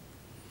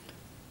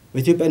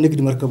በኢትዮጵያ ንግድ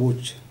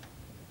መርከቦች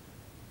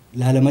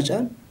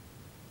ላለመጫን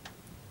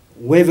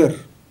ዌቨር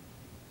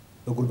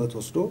በጉልበት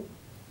ወስዶ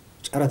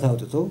ጨረታ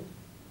አውጥቶ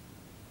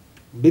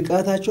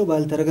ብቃታቸው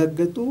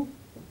ባልተረጋገጡ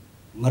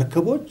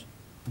መርከቦች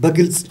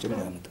በግልጽ ጭምር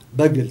ያመጣል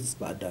በግልጽ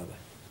በአዳባይ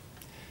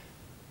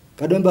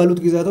ቀደም ባሉት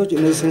ግዛቶች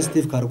እነዚህ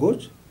ሴንሲቲቭ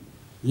ካርጎች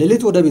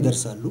ሌሊት ወደብ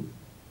ይደርሳሉ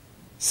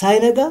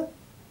ሳይነጋ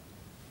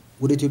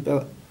ወደ ኢትዮጵያ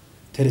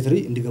ቴሪቶሪ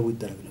እንዲገቡ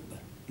ይደረግ ነበር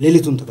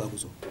ሌሊቱን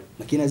ተጋጉዞ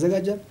መኪና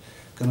ያዘጋጃል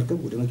ከመርከብ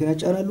ወደ መኪና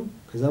ጫናሉ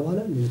ከዛ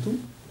በኋላ ሌሊቱን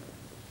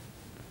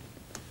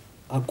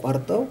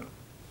አቋርጠው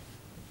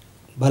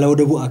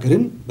ባለወደቡ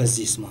አገርን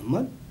በዚህ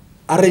ይስማማል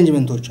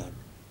አሬንጅመንቶች አሉ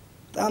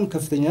በጣም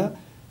ከፍተኛ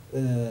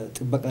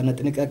ጥበቃና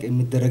ጥንቃቄ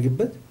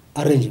የሚደረግበት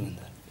አሬንጅመንት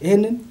አለ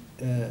ይሄንን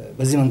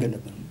በዚህ መንገድ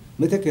ነበር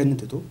ሜቴክን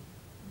ትቶ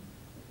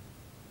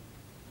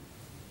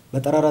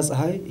በጠራራ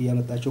ፀሐይ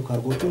ያመጣቸው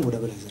ካርጎችን ወደ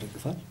በላይ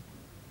ይዘረግፋል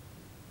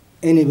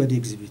ኤኒባዲ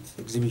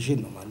ኤግዚቢሽን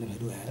ነው ማለት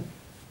ሄዶ ያያል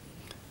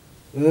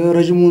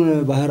ረጅሙን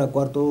ባህር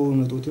አቋርጠው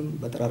መጡትም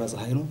በጠራራ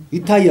ፀሐይ ነው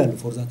ይታያሉ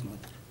ፎርዛት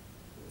ማለት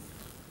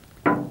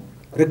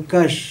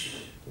ርካሽ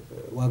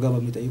ዋጋ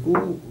በሚጠይቁ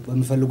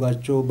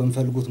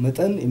በሚፈልጉት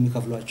መጠን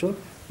የሚከፍሏቸው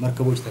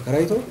መርከቦች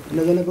ተከራይተው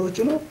እነዛ ነገሮች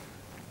ነው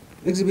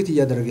ኤግዚቢት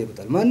እያደረገ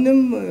ይመጣል ማንንም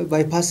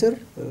ባይፓሰር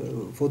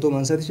ፎቶ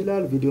ማንሳት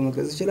ይችላል ቪዲዮ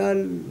መቅረጽ ይችላል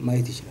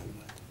ማየት ይችላል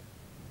ማለት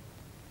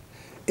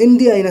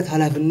እንዲህ አይነት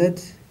ኃላፊነት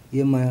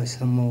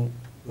የማያሰማው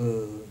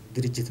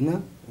ድርጅትና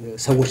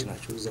ሰዎች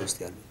ናቸው እዛ ውስጥ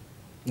ያሉ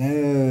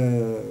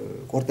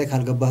ቆርጤ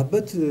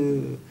ካልገባህበት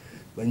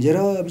በእንጀራ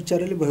ብቻ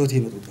አይደለም በህይወት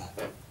ይመጡብሃል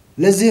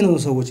ለዚህ ነው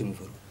ሰዎች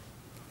የሚፈሩ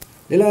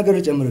ሌላ ነገር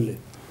ጨምርልኝ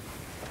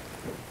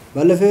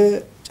ባለፈ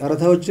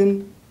ጨረታዎችን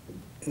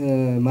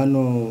ማኖ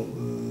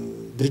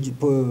ድርጅት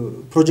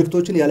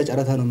ፕሮጀክቶችን ያለ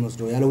ጨረታ ነው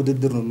የሚወስደው ያለ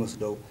ውድድር ነው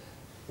የሚወስደው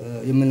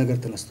የምን ነገር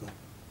ተነስቷል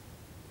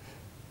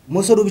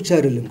መውሰዱ ብቻ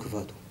አይደለም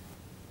ክፋቱ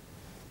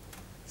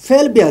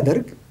ፌል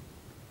ቢያደርግ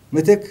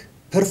ሜቴክ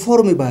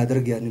ፐርፎርም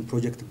ባያደርግ ያንን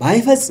ፕሮጀክት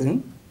ባይፈጽም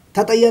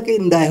ተጠያቂ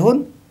እንዳይሆን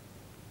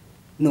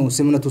ነው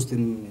ስምነት ውስጥ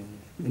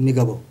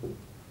የሚገባው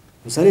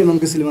ለምሳሌ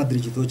መንግስት ልማት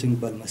ድርጅቶች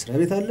የሚባል መስሪያ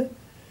ቤት አለ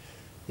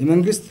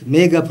የመንግስት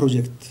ሜጋ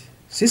ፕሮጀክት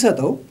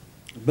ሲሰጠው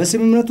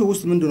በስምምነቱ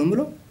ውስጥ ምንድነው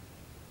ምለው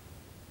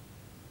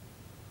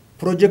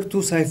ፕሮጀክቱ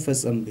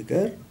ሳይፈጸም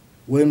ቢቀር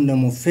ወይም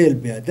ደግሞ ፌል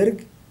ቢያደርግ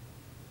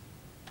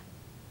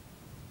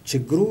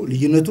ችግሩ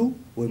ልዩነቱ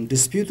ወይም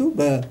ዲስፒዩቱ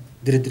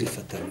በድርድር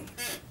ይፈታል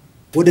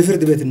ወደ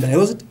ፍርድ ቤት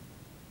እንዳይወስድ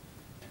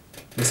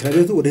መስሪያ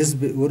ቤቱ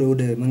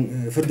ወደ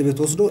ፍርድ ቤት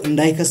ወስዶ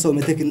እንዳይከሰው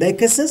ሜቴክ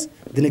እንዳይከሰስ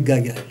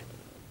ድንጋጌ አለ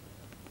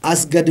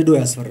አስገድዶ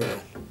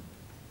ያስፈርማል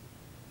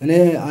እኔ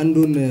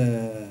አንዱን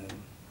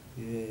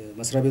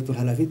መስሪያ ቤቱን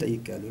ኃላፊ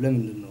ጠይቄያለሁ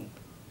ለምንድን ነው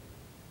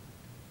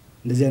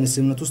እንደዚህ አይነት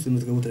ስምምነት ውስጥ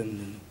የምትገቡት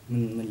ለምንድን ነው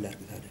ምን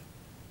ላድርግ ታዲያ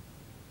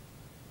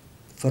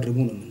ፈርሙ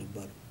ነው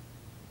የምንባለው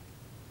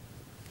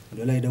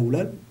ለላይ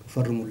ደውላል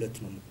ፈርሙለት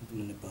ነው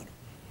የምንባለው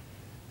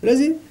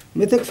ስለዚህ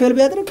ሜቴክ ፌል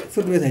ቢያደርግ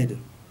ፍርድ ቤት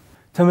አይደለም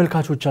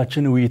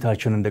ተመልካቾቻችን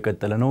ውይይታችን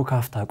እንደቀጠለ ነው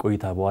ካፍታ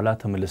ቆይታ በኋላ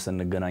ተመልሰን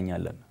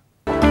እንገናኛለን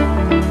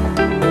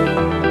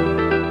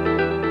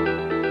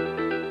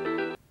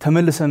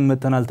ተመልሰን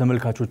መተናል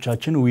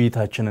ተመልካቾቻችን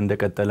ውይይታችን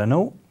እንደቀጠለ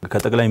ነው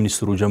ከጠቅላይ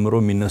ሚኒስትሩ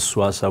ጀምሮ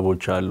የሚነሱ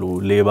ሐሳቦች አሉ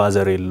ሌባ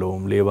ዘር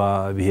የለውም ሌባ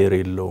ብሔር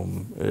የለውም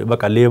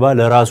በቃ ሌባ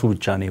ለራሱ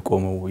ብቻ ነው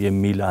የቆመው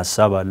የሚል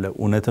ሐሳብ አለ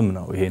እውነትም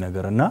ነው ይሄ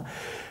ነገርና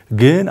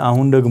ግን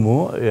አሁን ደግሞ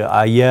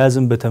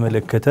አያያዝን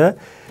በተመለከተ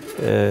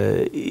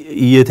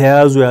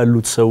እየተያዙ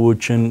ያሉት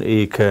ሰዎችን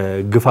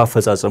ከግፍ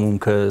አፈጻጸሙም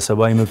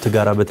ከሰብአዊ መብት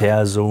ጋር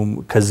በተያያዘውም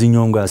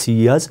ከዚህኛውም ጋር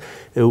ሲያዝ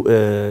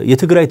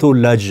የትግራይ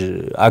ተወላጅ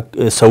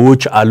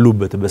ሰዎች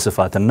አሉበት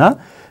በስፋትና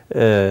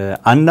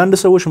አንዳንድ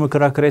ሰዎች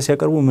መከራከሪያ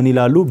ሲያቀርቡ ምን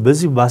ይላሉ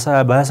በዚህ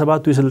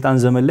በ27ቱ የስልጣን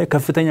ዘመን ላይ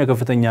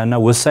ከፍተኛና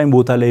ወሳኝ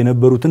ቦታ ላይ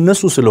የነበሩት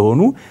እነሱ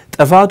ስለሆኑ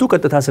ጥፋቱ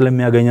ቀጥታ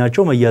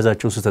ስለሚያገኛቸው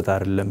መያዛቸው ስተት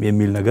አይደለም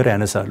የሚል ነገር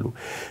ያነሳሉ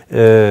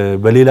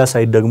በሌላ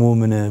ሳይድ ደግሞ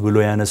ምን ብሎ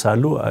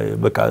ያነሳሉ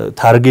በቃ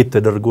ታርጌት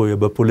ተደርጎ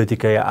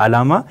በፖለቲካዊ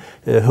ዓላማ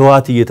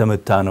ህዋት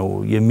እየተመታ ነው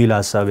የሚል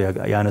ሐሳብ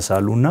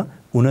ያነሳሉና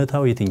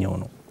እውነታው የትኛው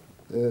ነው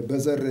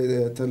በዘር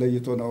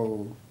ተለይቶ ነው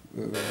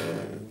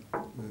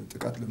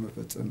ጥቃት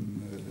ለመፈጸም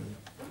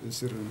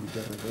እስር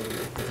የሚደረገው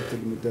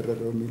ክትትል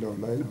የሚደረገው የሚለው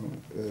ላይ ነው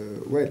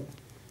ወይ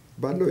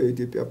ባለው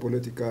የኢትዮጵያ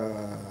ፖለቲካ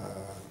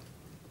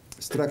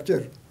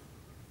ስትራክቸር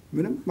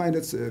ምንም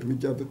አይነት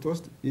እርምጃ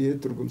ብትወስድ ይሄ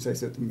ትርጉም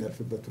ሳይሰጥ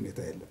የሚያልፍበት ሁኔታ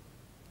የለም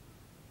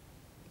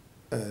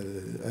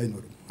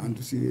አይኖርም አንዱ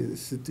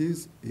ስትይዝ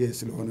ይሄ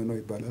ስለሆነ ነው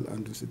ይባላል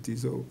አንዱ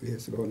ስትይዘው ይሄ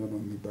ስለሆነ ነው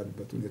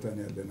የሚባልበት ሁኔታ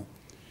ነው ያለ ነው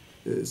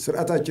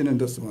ስርዓታችን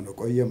እንደሱ ሆነ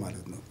ቆየ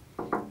ማለት ነው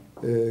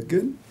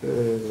ግን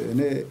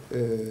እኔ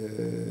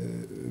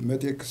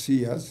ሜቴክ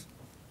ሲያዝ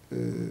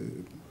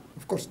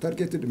of course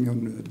targeted የሚሆን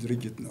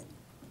ድርጅት ነው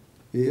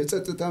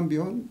የጸጥታም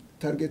ቢሆን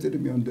targeted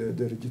የሚሆን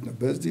ድርጅት ነው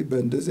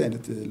በእንደዚህ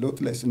አይነት ሎት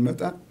ላይ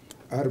ስንመጣ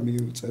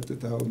አርሚው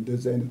ጸጥታው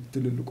እንደዚህ አይነት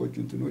ትልልቆች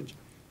እንትኖች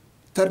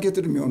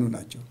targeted የሚሆኑ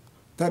ናቸው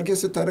ታርጌት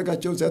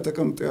ስታረጋቸው እዛ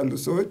ተቀምጠው ያሉ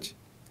ሰዎች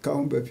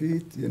ካሁን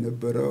በፊት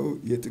የነበረው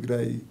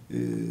የትግራይ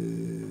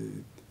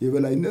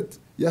የበላይነት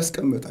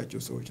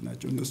ያስቀመጣቸው ሰዎች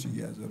ናቸው እነሱ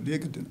ይያዛሉ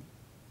የግድ ነው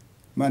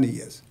ማን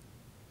ይያዝ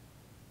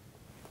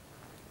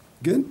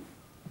ግን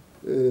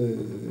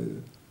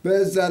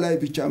በዛ ላይ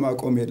ብቻ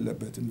ማቆም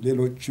የለበትም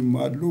ሌሎችም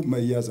አሉ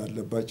መያዝ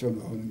አለባቸው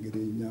ነው አሁን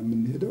እንግዲህ እኛ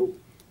ምን ሄደው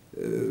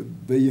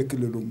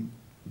በየክልሉም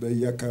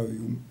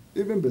በየአካባቢውም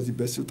ኢቭን በዚህ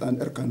በስልጣን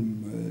እርካን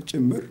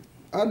ጭምር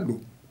አሉ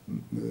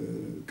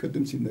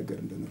ቅድም ሲነገር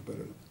እንደነበረ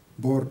ነው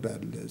ቦርድ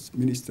አለ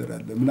ሚኒስተር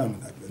አለ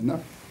ምናምን አለና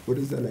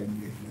ወደዛ ላይ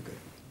የሚሄድ ነገር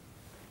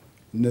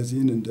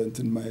እነዚህን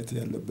እንደንትን ማየት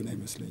ያለብን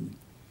አይመስለኝም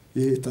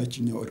ይሄ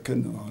ታችኛው እርከን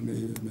ነው አሁን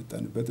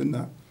የመጣንበትና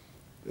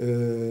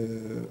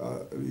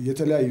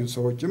የተለያዩ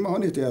ሰዎችም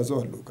አሁን የተያዘው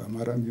አሉ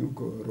ከአማራም ይሁን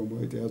ከኦሮሞ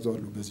የተያዘው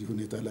አሉ በዚህ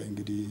ሁኔታ ላይ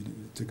እንግዲህ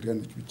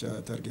ትግሬኖች ብቻ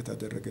ታርጌት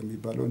አደረገ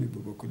የሚባለው ነው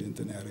በበኩሌ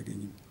እንትን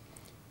ያደረገኝም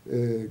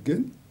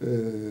ግን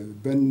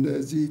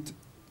በእነዚህ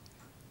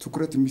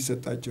ትኩረት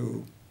የሚሰጣቸው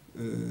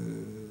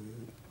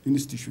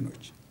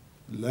ኢንስቲትዩሽኖች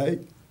ላይ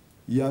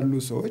ያሉ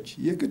ሰዎች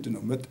የግድ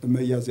ነው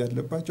መያዝ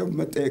ያለባቸው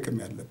መጠየቅም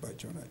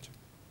ያለባቸው ናቸው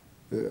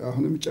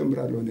አሁንም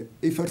ጨምራለሁ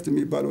ኤፌርት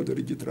የሚባለው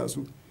ድርጅት ራሱ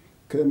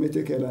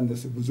ከሜቴክን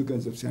ያላነሰ ብዙ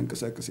ገንዘብ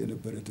ሲያንቀሳቅስ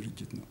የነበረ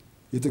ድርጅት ነው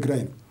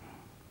የትግራይ ነው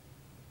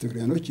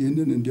ትግራዮች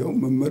ይህንን እንዲያውም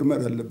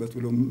መመርመር አለበት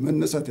ብለው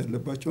መነሳት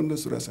ያለባቸው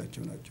እነሱ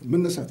ራሳቸው ናቸው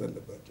መነሳት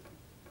አለባቸው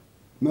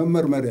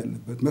መመርመር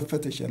ያለበት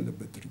መፈተሽ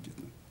ያለበት ድርጅት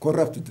ነው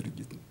ኮራፕት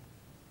ድርጅት ነው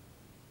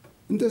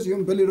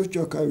እንደዚሁም በሌሎች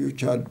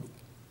አካባቢዎች አሉ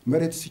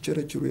መሬት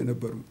ሲቸረችሩ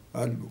የነበሩ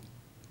አሉ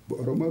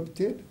በኦሮሞ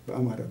ብትሄድ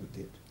በአማራ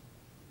ብትሄድ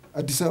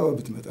አዲስ አበባ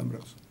ብትመጣም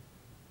ራሱ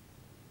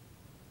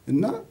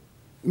እና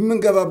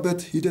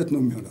የምንገባበት ሂደት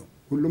ነው የሚሆነው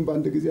ሁሉም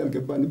በአንድ ጊዜ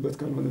ያልገባንበት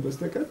ካልሆነ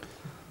በስተቀር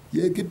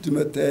የግድ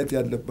መታየት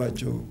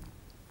ያለባቸው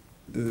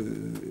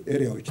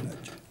ኤሪያዎች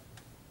ናቸው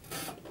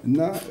እና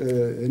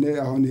እኔ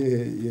አሁን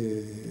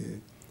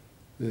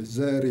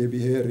የዘር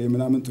የብሔር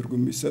የምናምን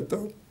ትርጉም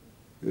የሚሰጠው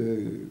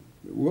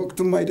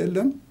ወቅቱም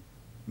አይደለም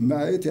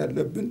ማየት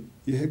ያለብን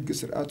የህግ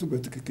ስርዓቱ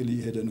በትክክል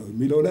እየሄደ ነው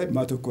የሚለው ላይ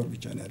ማተኮር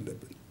ብቻ ነው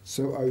ያለብን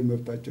ሰብአዊ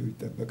መብታቸው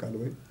ይጠበቃል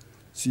ወይ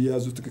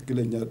ሲያዙ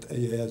ትክክለኛ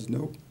አያያዝ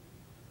ነው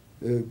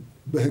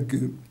በህግ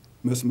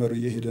መስመር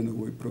እየሄደ ነው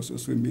ወይ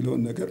ፕሮሰሱ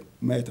የሚለውን ነገር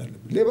ማየት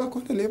አለብን ሌባ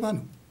ከሆነ ሌባ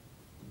ነው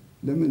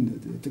ለምን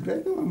ትግራይ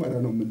ነው አማራ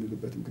ነው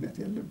የምንልበት ምክንያት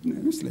ያለብን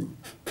አይመስለኝም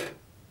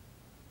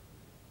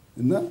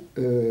እና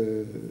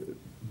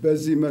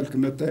በዚህ መልክ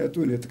መታየቱ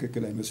እኔ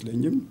ትክክል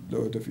አይመስለኝም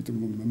ለወደፊቱም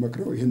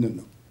መመክረው ይሄንን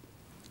ነው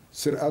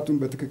ስርዓቱን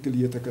በትክክል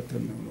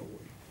እየተከተልነው ነው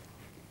ወይ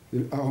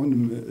አሁን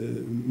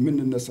ምን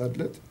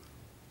እነሳለት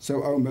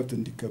ሰብአዊ መብት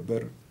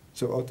እንዲከበር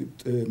ሰብአዊ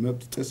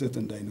መብት ጥሰት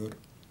እንዳይኖር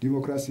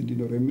ዲሞክራሲ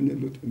እንዲኖር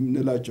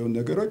የምንላቸው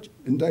ነገሮች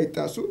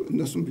እንዳይጣሱ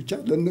እነሱም ብቻ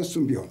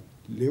ለነሱም ቢሆን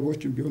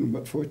ሌቦችም ቢሆኑ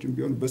መጥፎችም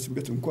ቢሆኑ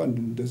በስበት እንኳን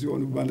እንደዚህ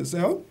ሆኑ ማለት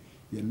ሳይሆን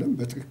የለም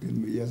በትክክል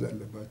መያዝ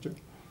አለባቸው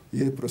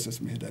ይሄ ፕሮሰስ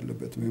መሄድ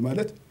አለበት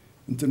ማለት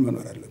እንትን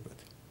መኖር አለበት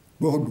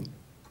በሁሉም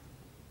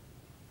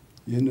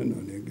ይሄንን ነው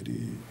እንግዲህ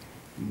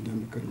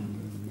እንደምከር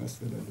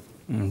ማስተላለፍ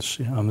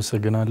እሺ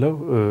አመሰግናለሁ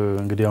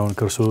እንግዲህ አሁን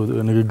ከርሶ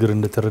ንግግር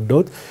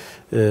እንደተረዳሁት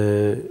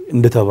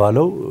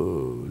እንደተባለው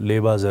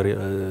ሌባ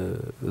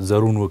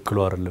ዘሩን ወክሎ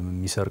አይደለም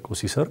የሚሰርቀው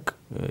ሲሰርቅ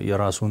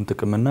የራሱን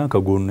ጥቅምና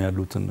ከጎኑ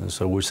ያሉትን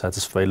ሰዎች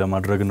ሳቲስፋይ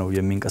ለማድረግ ነው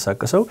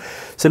የሚንቀሳቀሰው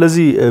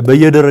ስለዚህ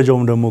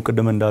በየደረጃውም ደግሞ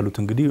ቀደም እንዳሉት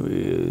እንግዲህ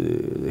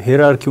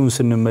ሄራርኪውን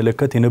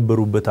ስንመለከት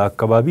የነበሩበት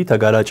አካባቢ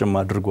ተጋላጭም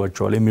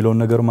አድርጓቸዋል የሚለው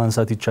ነገር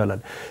ማንሳት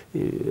ይቻላል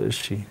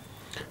እሺ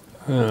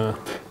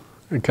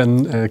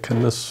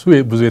ከነሱ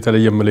ብዙ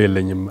የተለየ ምለው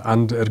የለኝም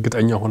አንድ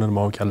እርግጠኛ ሆነን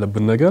ማወቅ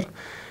ያለብን ነገር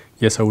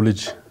የሰው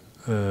ልጅ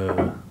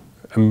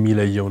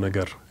የሚለየው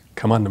ነገር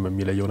ከማንም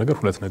የሚለየው ነገር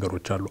ሁለት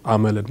ነገሮች አሉ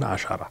አመልና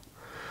አሻራ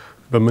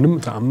በምንም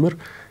ተአምር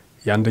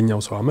ያንደኛው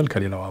ሰው አመል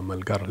ከሌላው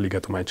አመል ጋር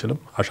ሊገጥም አይችልም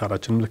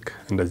አሻራችንም ልክ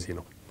እንደዚህ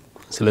ነው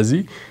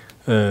ስለዚህ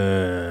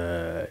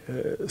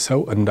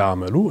ሰው እንደ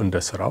አመሉ እንደ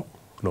ስራው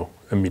ነው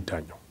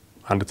የሚዳኘው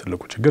አንድ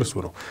ትልቁ ችግር እሱ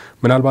ነው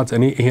ምናልባት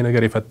እኔ ይሄ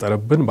ነገር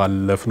የፈጠረብን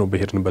ባለፈው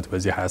በሄድንበት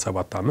በዚህ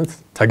 27 አመት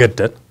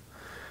ተገደን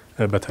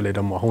በተለይ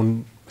ደግሞ አሁን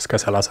እስከ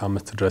 30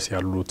 አመት ድረስ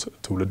ያሉት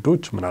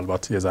ትውልዶች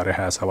ምናልባት የዛሬ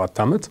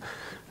 27 አመት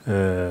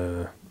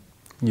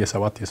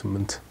የ7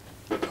 የ8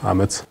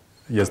 አመት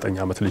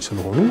የ9 አመት ልጅ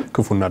ስለሆኑ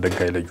ክፉና ደግ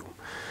አይለዩም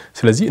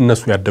ስለዚህ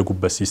እነሱ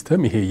ያደጉበት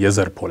ሲስተም ይሄ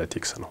የዘር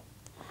ፖለቲክስ ነው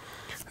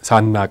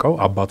ሳናቀው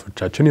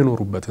አባቶቻችን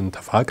የኖሩበትን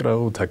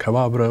ተፋቅረው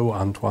ተከባብረው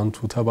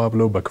አንቱ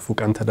ተባብለው በክፉ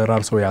ቀን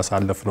ተደራርሰው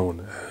ያሳለፍነው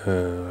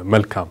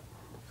መልካም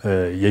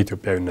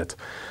የኢትዮጵያዊነት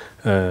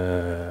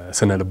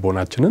ስነ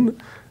ልቦናችንን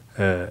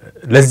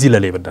ለዚህ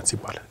ለሌብነት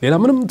ሲባል ሌላ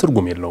ምንም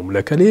ትርጉም የለውም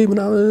ለከሌ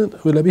ምናምን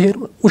ለብሔር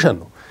ውሸት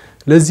ነው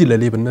ለዚህ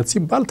ለሌብነት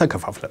ሲባል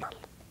ተከፋፍለናል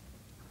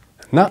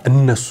እና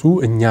እነሱ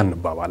እኛን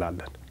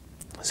እንባባላለን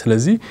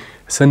ስለዚህ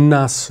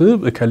ስናስብ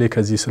ከሌ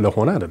ከዚህ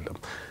ስለሆነ አይደለም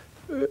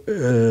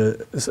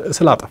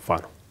ስላጠፋ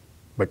ነው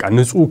በቃ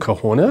ንጹህ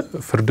ከሆነ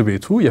ፍርድ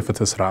ቤቱ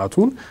የፍትህ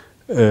ስርዓቱን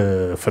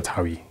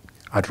ፍትሃዊ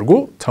አድርጎ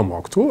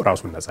ተሟግቶ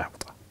ራሱን ነፃ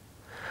ያወጣ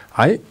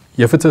አይ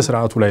የፍትህ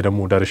ስርዓቱ ላይ ደግሞ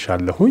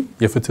ደርሻለሁኝ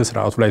የፍትህ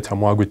ስርዓቱ ላይ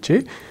ተሟግቼ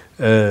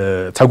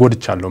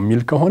ተጎድቻለሁ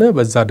የሚል ከሆነ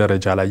በዛ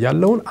ደረጃ ላይ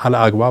ያለውን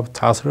አለአግባብ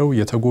ታስረው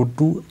የተጎዱ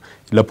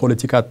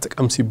ለፖለቲካ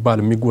ጥቅም ሲባል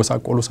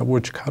የሚጎሳቆሉ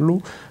ሰዎች ካሉ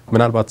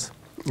ምናልባት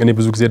እኔ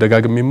ብዙ ጊዜ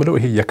ደጋግሜ የምለው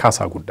ይሄ የካሳ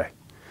ጉዳይ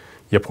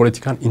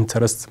የፖለቲካን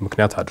ኢንተረስት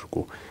ምክንያት አድርጎ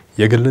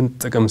የግልን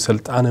ጥቅም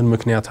ስልጣንን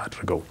ምክንያት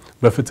አድርገው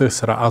በፍትህ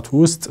ስርዓቱ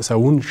ውስጥ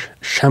ሰውን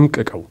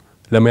ሸምቅቀው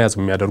ለመያዝ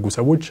የሚያደርጉ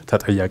ሰዎች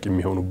ተጠያቂ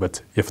የሚሆኑበት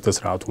የፍትህ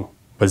ስርዓቱ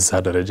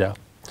በዛ ደረጃ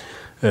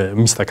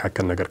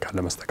የሚስተካከል ነገር ካለ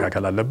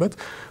መስተካከል አለበት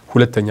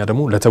ሁለተኛ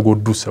ደግሞ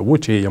ለተጎዱ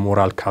ሰዎች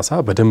የሞራል ካሳ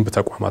በደንብ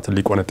ተቋማትን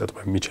ሊቆነጠጥ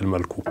በሚችል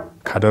መልኩ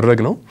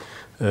ካደረግነው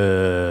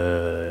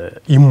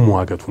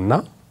ይሟገቱና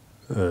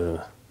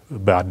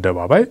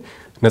በአደባባይ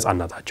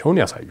ነፃነታቸውን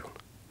ያሳዩን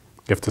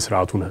የፍትህ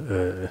ስርዓቱን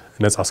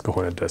ነፃ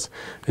እስከሆነ ድረስ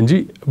እንጂ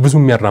ብዙ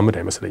የሚያራምድ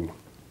አይመስለኝም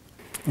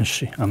እሺ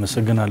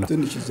አመሰግናለሁ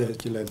ትንሽ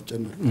እዚህ ላይ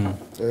ልጨምር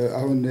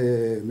አሁን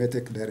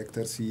ሜቴክ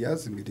ዳይሬክተር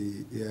ሲያዝ እንግዲህ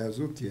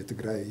የያዙት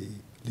የትግራይ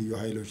ልዩ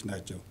ኃይሎች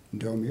ናቸው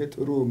እንዲያውም ይሄ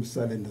ጥሩ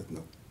ምሳሌነት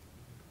ነው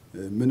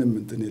ምንም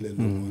እንትን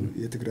የሌለው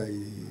የትግራይ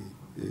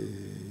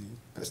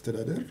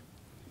አስተዳደር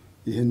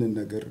ይሄንን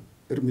ነገር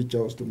እርምጃ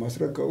ውስጥ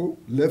ማስረከው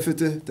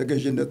ለፍትህ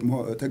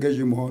ተገዥ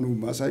መሆኑ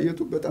ማሳየቱ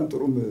በጣም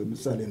ጥሩ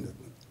ምሳሌነት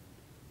ነው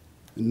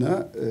እና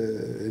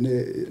እኔ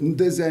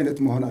እንደዚህ አይነት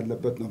መሆን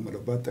አለበት ነው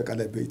ማለት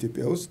በአጠቃላይ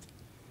በኢትዮጵያ ውስጥ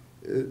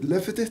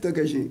ለፍትህ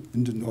ተገዥ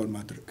እንድንሆን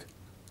ማድረግ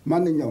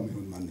ማንኛውም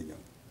ይሁን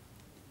ማንኛውም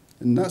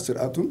እና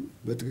ስርዓቱን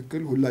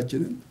በትክክል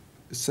ሁላችንም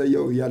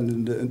እሰየው ያልን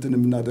እንትን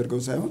የምናደርገው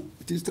ሳይሆን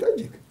it is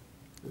tragic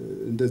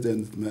እንደዚህ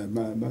አይነት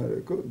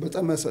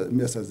በጣም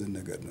የሚያሳዝን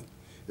ነገር ነው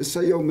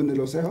እሰየው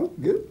የምንለው ሳይሆን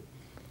ግን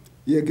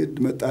የግድ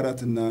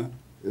መጣራትና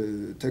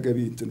ተገቢ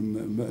እንትን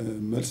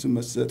መልስ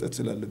መሰጠት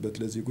ስላለበት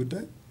ለዚህ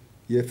ጉዳይ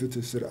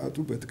የፍትህ ስርዓቱ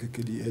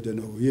በትክክል ይሄደ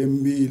ነው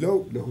የሚለው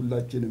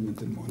ለሁላችንም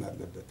እንትን መሆን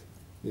አለበት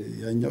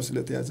ያኛው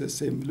ስለተያዘ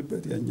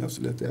ሰይምልበት ያኛው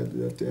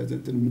ስለተያዘ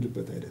እንትን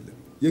ምልበት አይደለም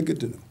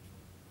የግድ ነው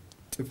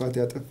ጥፋት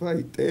ያጠፋ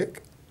ይጠየቅ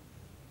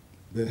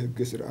በህግ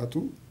ስርዓቱ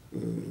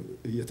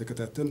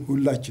እየተከታተልን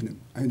ሁላችንም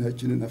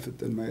አይናችንን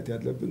አፍጠን ማየት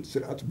ያለብን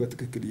ስርዓቱ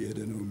በትክክል ይሄደ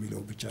ነው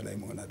የሚለው ብቻ ላይ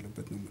መሆን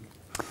አለበት ነው ማለት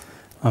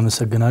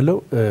አመሰግናለሁ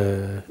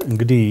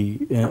እንግዲህ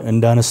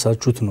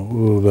እንዳነሳችሁት ነው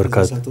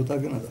በርካታ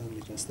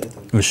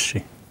እሺ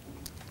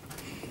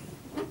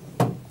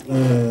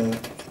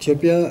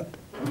ኢትዮጵያ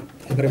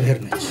ህብረ ብሔር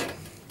ነች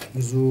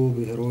ብዙ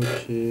ብሔሮች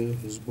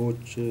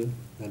ህዝቦች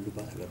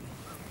ያሉባት ሀገር ነው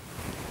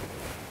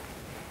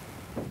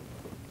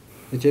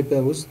ኢትዮጵያ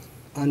ውስጥ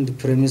አንድ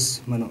ፕሬሚስ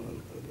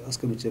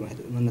አስቀምጬ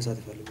መነሳት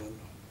ይፈልጋሉ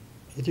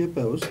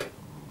ኢትዮጵያ ውስጥ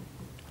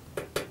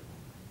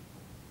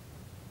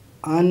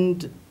አንድ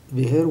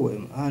ብሔር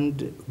ወይም አንድ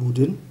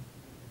ቡድን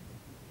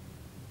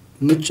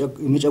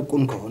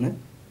የሚጨቁን ከሆነ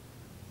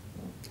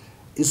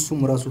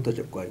እሱም ራሱ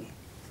ተጨቋኝ ነው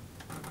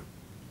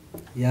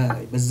ያ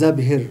በዛ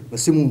ብሔር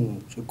በስሙ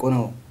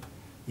ጭቆናው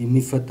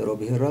የሚፈጠረው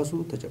ብሔር ራሱ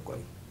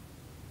ተጨቋኝ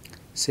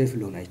ሴፍ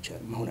ሊሆን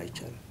አይቻልም መሆን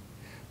አይቻልም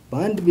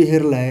በአንድ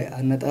ብሔር ላይ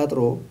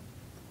አነጣጥሮ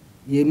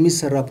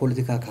የሚሰራ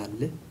ፖለቲካ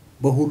ካለ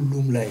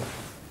በሁሉም ላይ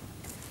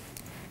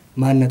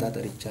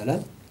ማነጣጠር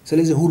ይቻላል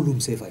ስለዚህ ሁሉም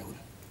ሴፍ አይሆንም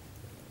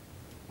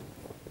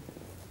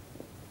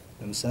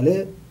ለምሳሌ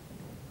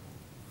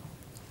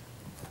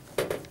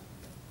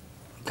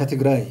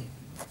ከትግራይ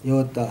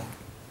የወጣ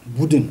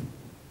ቡድን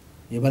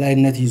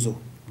የበላይነት ይዞ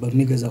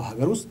በሚገዛው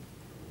ሀገር ውስጥ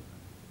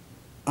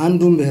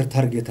አንዱን ብሔር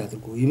ታርጌት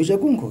አድርጎ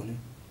የሚጨቁን ከሆነ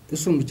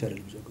እሱም ብቻ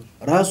አይደለም የሚጨቁን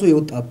ራሱ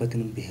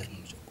የወጣበትንም ብሔር ነው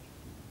የሚጨቁን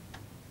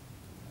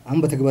አሁን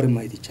በተግባር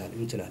ማየት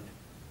ይችላል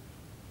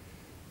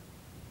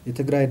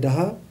የትግራይ ደሃ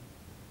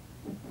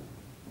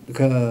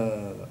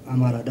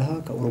ከአማራ ደሃ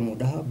ከኦሮሞ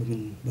ደሃ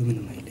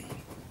በምንም አይለይም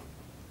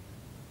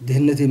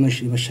ድህነት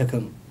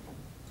የመሸከም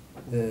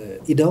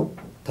ኢዳው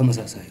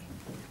ተመሳሳይ ነው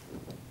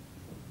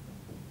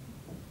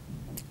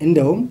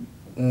እንደውም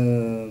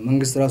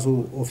መንግስት ራሱ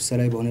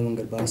ኦፊሻላዊ በሆነ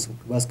መንገድ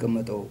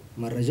ባስቀመጠው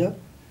መረጃ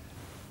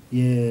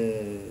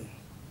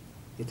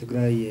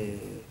የትግራይ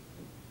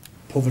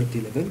ፖቨርቲ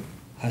ሌቨል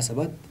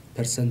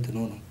 27%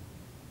 ነው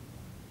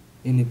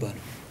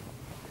የሚባለው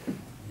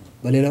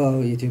በሌላው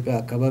የኢትዮጵያ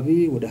አካባቢ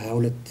ወደ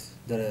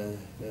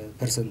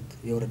 22%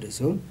 የወረደ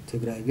ሲሆን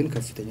ትግራይ ግን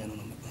ከፍተኛ ነው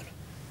የሚባለው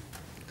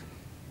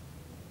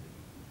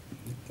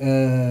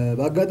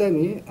በአጋጣሚ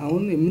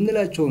አሁን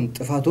የምንላቸውን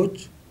ጥፋቶች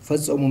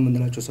ፈጸሙ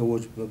የምንላቸው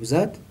ሰዎች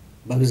በብዛት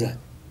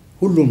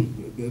ሁሉም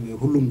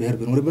ብሔር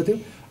ቢኖርበትም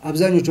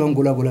አብዛኞቹ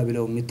አንጎላ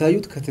ብለው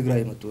የሚታዩት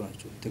ከትግራይ መጡ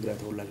ናቸው ትግራይ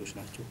ተወላጆች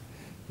ናቸው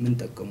ምን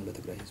ተጠቀሙ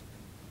ለትግራይ ህዝብ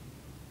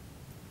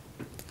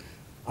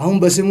አሁን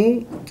በስሙ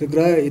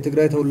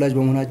የትግራይ ተወላጅ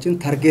በመሆናችን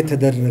ታርጌት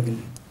ተደረግን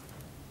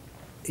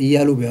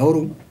እያሉ ቢያወሩ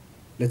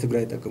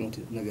ለትግራይ ተጠቀሙት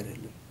ነገር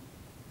የለም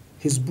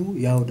ህዝቡ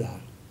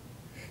ያውዳል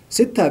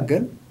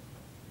ሲታገል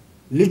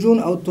ልጁን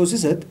አውጥቶ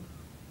ሲሰጥ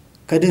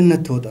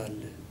ከድህነት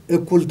ተወጣለ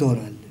እኩል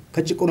ተሆናለ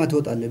ከጭቆና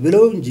ተወጣለ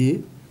ብለው እንጂ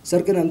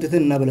ሰርቀን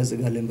አምጥተን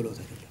እናበለጽጋለን ብለው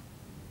አይደለም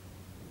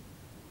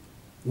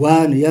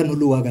ያን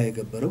ሁሉ ዋጋ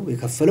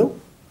የከፈለው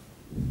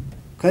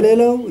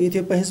ከሌላው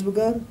የኢትዮጵያ ህዝብ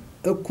ጋር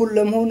እኩል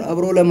ለመሆን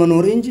አብሮ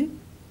ለመኖር እንጂ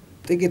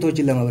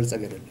ጥቂቶችን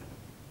ለማበልጸግ አይደለም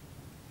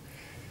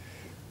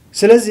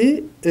ስለዚህ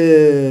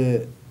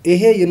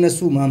ይሄ የነሱ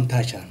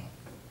ማምታቻ ነው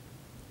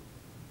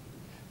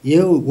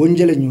ይሄው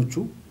ወንጀለኞቹ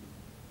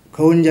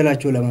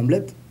ከወንጀላቸው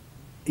ለማምለጥ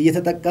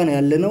እየተጠቃነ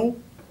ያለነው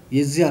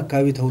የዚህ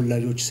አካባቢ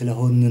ተወላጆች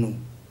ስለሆነ ነው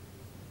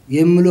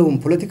የምለውም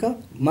ፖለቲካ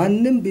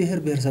ማንንም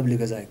ብሔረሰብ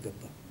ሊገዛ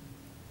አይገባም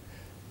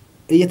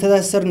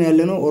እየተዳሰርነ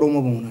ያለነው ኦሮሞ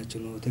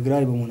በመሆናችን ነው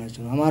ትግራይ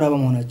በመሆናችን ነው አማራ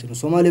በመሆናችን ነው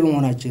ሶማሌ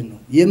በመሆናችን ነው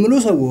የሚሉ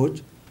ሰዎች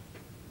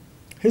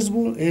ህዝቡ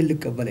ይሄን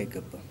ሊቀበል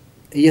አይገባም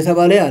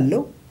እየተባለ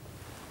ያለው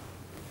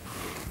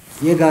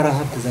የጋራ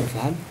ሀብት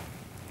ዘርፈሃል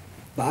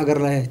በአገር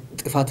ላይ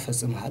ጥፋት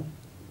ፈጽመሃል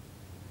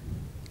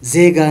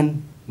ዜጋን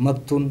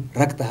መብቱን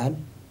ረክተሃል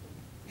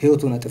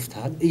ህይወቱን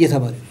አጥፍተሃል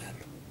እየተባለ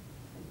ያለው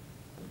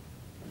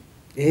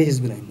ይሄ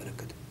ህዝብን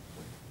አይመለከትም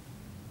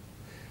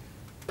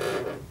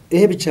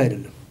ይሄ ብቻ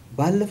አይደለም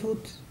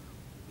ባለፈውት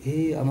ይሄ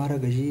አማራ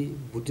ገዢ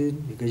ቡድን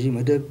የገዢ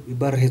መደብ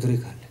ይባር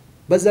ሄትሪክ አለ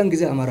በዛን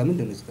ጊዜ አማራ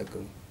ምንድነው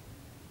የተጠቀመው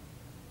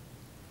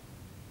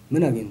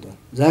ምን አግኝቷል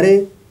ዛሬ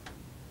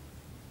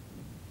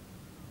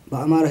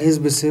በአማራ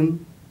ህዝብ ስም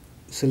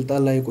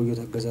ስልጣን ላይ የቆዩት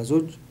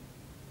አገዛዞች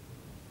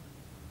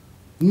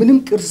ምንም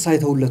ቅርስ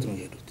ሳይተውለት ነው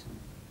የሄዱት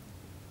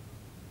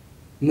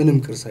ምንም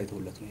ቅርስ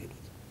ሳይተውለት ነው የሄዱት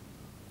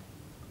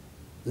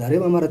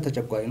ዛሬም አማራ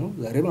ተጨቋይ ነው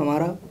ዛሬም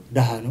አማራ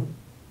ደሃ ነው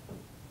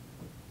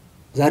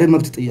ዛሬ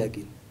መብት ጥያቄ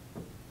ነው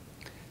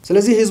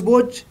ስለዚህ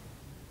ህዝቦች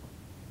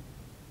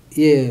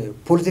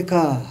የፖለቲካ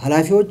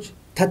ኃላፊዎች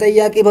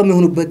ተጠያቂ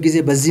በሚሆኑበት ጊዜ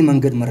በዚህ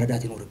መንገድ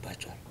መረዳት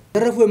ይኖርባቸዋል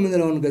ዘረፉ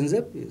የምንለውን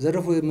ገንዘብ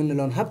ዘረፉ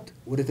የምንለውን ሀብት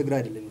ወደ ትግራይ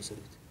አይደለም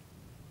የወሰዱት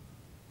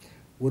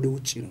ወደ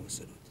ውጪ ነው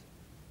የወሰዱት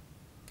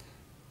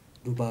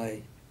ዱባይ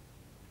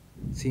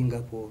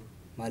ሲንጋፖር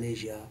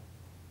ማሌዥያ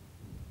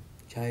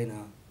ቻይና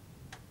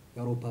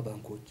የአውሮፓ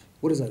ባንኮች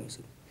ወደዛ ነው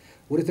የወሰዱት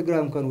ወደ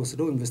ትግራይ እንኳን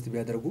ወስደው ኢንቨስት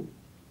ቢያደርጉ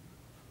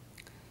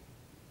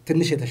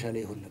ትንሽ የተሻለ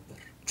ይሆን ነበር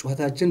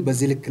ጩኸታችን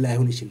በዚህ ልክ ላይ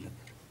ሆነ ይችላል ነበር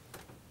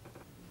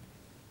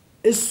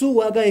እሱ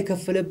ዋጋ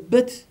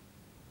የከፈለበት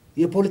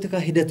የፖለቲካ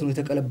ሂደት ነው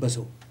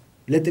የተቀለበሰው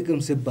ለጥቅም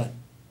ሲባል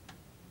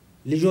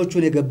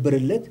ልጆቹን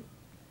የገበረለት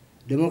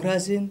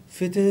ዲሞክራሲን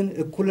ፍትህን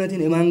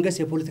እኩልነትን የማንገስ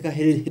የፖለቲካ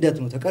ሂደት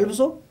ነው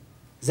ተቀልብሶ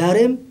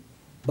ዛሬም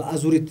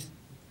በአዙሪት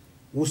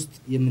ውስጥ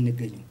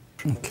የምንገኘው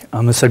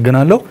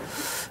አመሰግናለሁ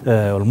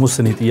ኦልሞስት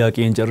እኔ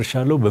ጥያቄን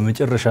ጨርሻለሁ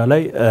በመጨረሻ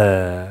ላይ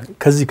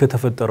ከዚህ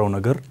ከተፈጠረው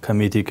ነገር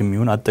ከሜቴክም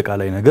ይሁን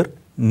አጠቃላይ ነገር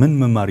ምን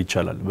መማር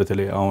ይቻላል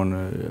በተለይ አሁን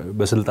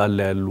በስልጣን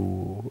ላይ ያሉ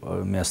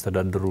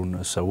የሚያስተዳድሩን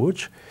ሰዎች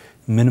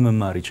ምን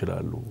መማር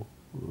ይችላሉ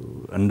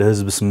እንደ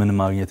ህዝብስ ምን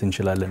ማግኘት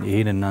እንችላለን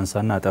ይሄን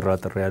እናንሳና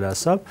አጠራጥር ያለ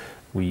ሐሳብ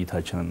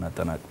ውይይታችንን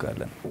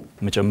እናጠናቅቃለን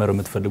መጨመር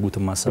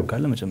የምትፈልጉትን ማሳብ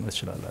ካለ መጨመር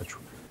ትችላላችሁ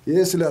ይሄ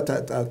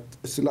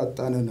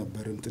ስላጣነ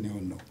ነበር እንትን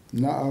ይሆን ነው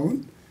እና አሁን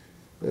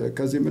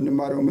ከዚህ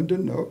የምንማረው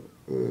ምንድነው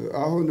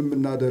አሁን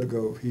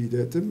የምናደርገው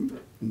ሂደትም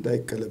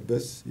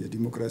እንዳይከለበስ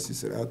የዲሞክራሲ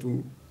ስርዓቱ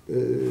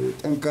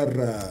ጠንካራ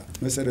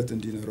መሰረት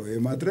እንዲኖረው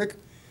የማድረግ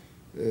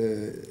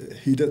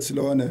ሂደት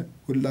ስለሆነ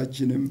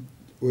ሁላችንም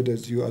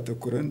ወደዚሁ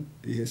አተኩረን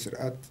ይሄ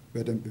ስርዓት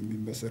በደንብ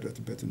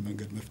የሚመሰረትበትን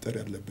መንገድ መፍጠር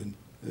ያለብን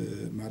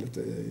ማለት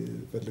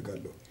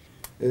ፈልጋለሁ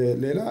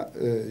ሌላ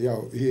ያው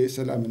ይሄ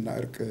ሰላምና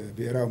እርቅ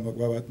ብሔራዊ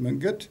መግባባት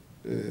መንገድ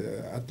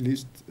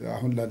አትሊስት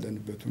አሁን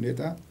ላለንበት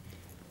ሁኔታ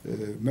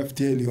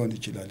መፍትሄ ሊሆን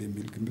ይችላል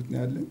የሚል ግምት ነው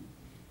ያለን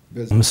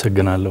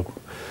አመሰግናለሁ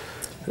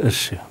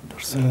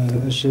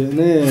እሺ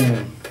እኔ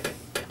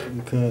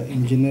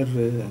ከኢንጅነር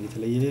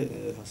የተለየ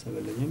ሐሳብ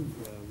የለኝም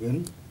ግን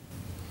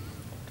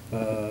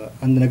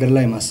አንድ ነገር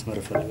ላይ ማስመር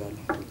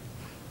ፈልጋለሁ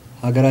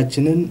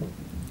ሀገራችንን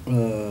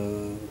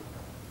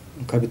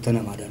ከብተና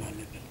ማዳን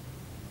አለብን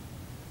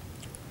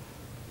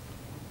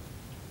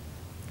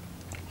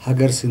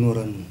ሀገር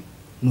ሲኖረን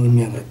ነው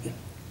የሚያምርብን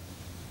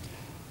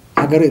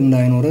ሀገር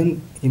እንዳይኖረን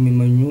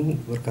የሚመኙ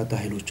በርካታ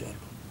ኃይሎች አሉ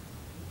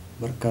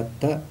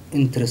በርካታ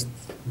ኢንትረስት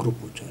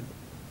ግሩፖች አሉ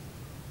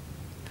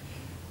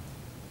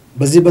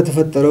በዚህ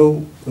በተፈጠረው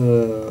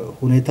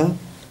ሁኔታ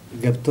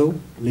ገብተው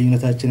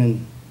ለዩኒታችንን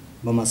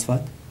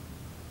በማስፋት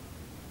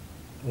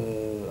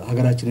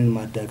ሀገራችንን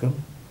ማዳከም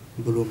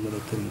ብሎ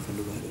መበተን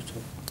የሚፈልጉ ኃይሎች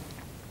አሉ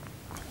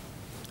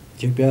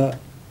ኢትዮጵያ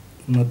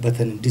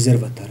መበተን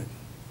ዲዘርቭ አታረግ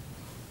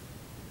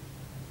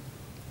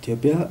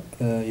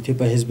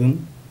ኢትዮጵያ ህዝብም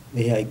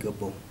ይሄ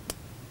አይገባው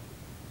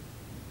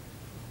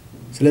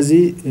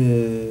ስለዚህ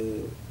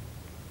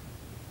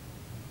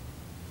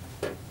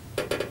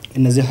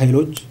እነዚህ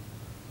ኃይሎች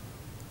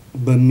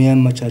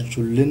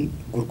በሚያመቻቹልን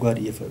ጉርጓድ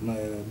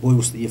ቦይ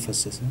ውስጥ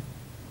እየፈሰሰ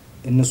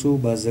እነሱ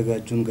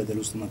ባዘጋጁን ገደል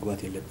ውስጥ መግባት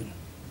የለብንም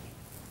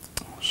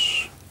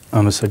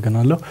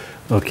አመሰግናለሁ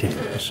ኦኬ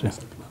እሺ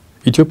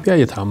ኢትዮጵያ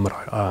የታምር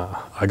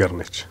ሀገር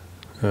ነች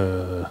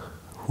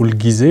ሁሉ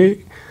ጊዜ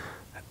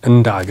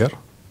እንደ ሀገር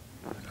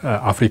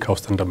አፍሪካ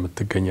ውስጥ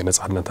እንደምትገኝ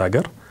የነጻነት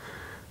ሀገር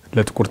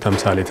ለጥቁር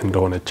ተምሳሌት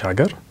እንደሆነች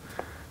ሀገር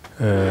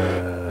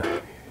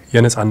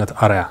የነጻነት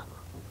አርያ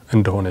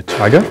እንደሆነች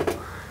ሀገር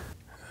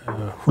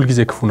ሁሉ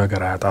ጊዜ ክፉ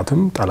ነገር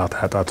አያጣትም ጠላት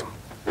አያጣትም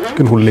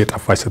ግን ሁሌ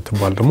ጠፋች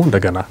ስትባል ደግሞ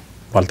እንደገና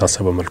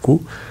ባልታሰበ መልኩ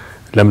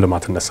ለምልማ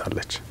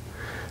ትነሳለች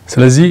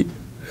ስለዚህ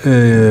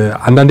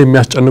አንዳንድ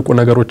የሚያስጨንቁ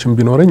ነገሮችን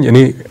ቢኖርኝ እኔ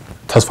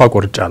ተስፋ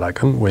ቆርጬ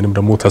አላቅም ወይንም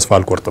ደግሞ ተስፋ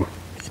አልቆርጥም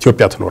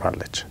ኢትዮጵያ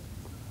ትኖራለች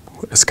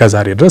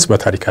እስከዛሬ ድረስ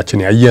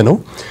በታሪካችን ያየነው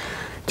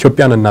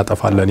ኢትዮጵያን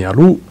እናጠፋለን ያሉ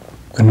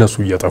እነሱ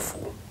እየጠፉ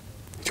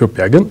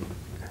ኢትዮጵያ ግን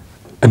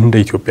እንደ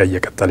ኢትዮጵያ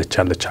እየቀጠለች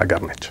ያለች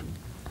ሀገር ነች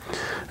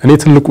እኔ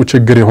ትልቁ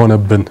ችግር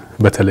የሆነብን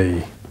በተለይ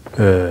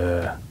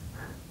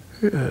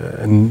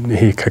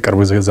ይሄ ከቅርብ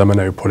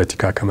ዘመናዊ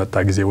ፖለቲካ ከመጣ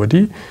ጊዜ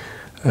ወዲህ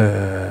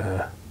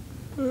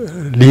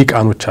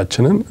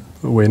ሊቃኖቻችንን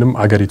ወይንም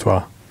አገሪቷ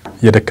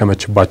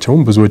የደከመችባቸው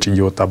ብዙ ወጪ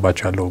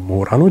እየወጣባቸው ያለው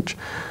ምሁራኖች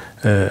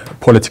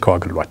ፖለቲካው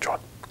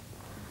አግሏቸዋል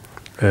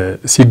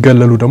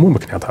ሲገለሉ ደግሞ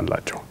ምክንያት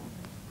አላቸው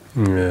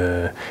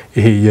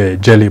ይሄ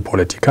የጀሌ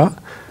ፖለቲካ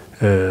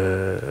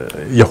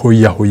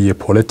የሆያ ሆዬ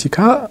ፖለቲካ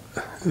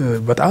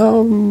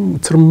በጣም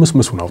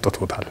ትርምስምሱን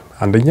አውጥቶታል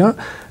አንደኛ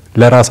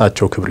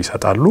ለራሳቸው ክብር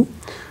ይሰጣሉ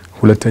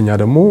ሁለተኛ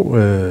ደግሞ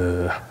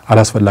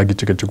አላስፈላጊ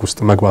ጭቅጭቅ ውስጥ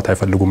መግባት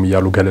አይፈልጉም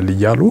ይያሉ ገለል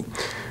ይያሉ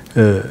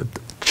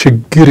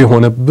ችግር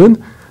የሆነብን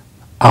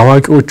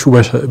አዋቂዎቹ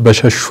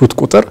በሸሹት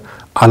ቁጥር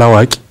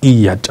አላዋቂ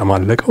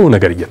ያጨማለቀው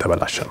ነገር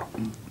እየተበላሸ ነው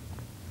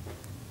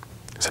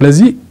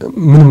ስለዚህ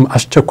ምንም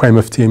አስቸኳይ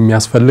መፍትሄ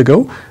የሚያስፈልገው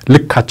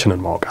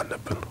ልካችንን ማወቅ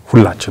አለብን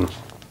ሁላችንም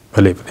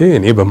በሌቭል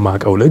እኔ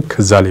በማቀው ልክ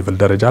ከዛ ሌቭል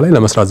ደረጃ ላይ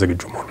ለመስራት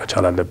ዝግጁ መሆን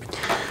መቻል አለብኝ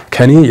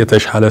ከኔ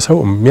የተሻለ ሰው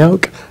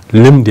የሚያውቅ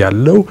ልምድ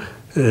ያለው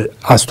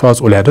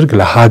አስተዋጽኦ ሊያደርግ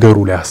ለሀገሩ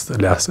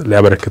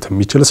ሊያበረክት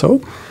የሚችል ሰው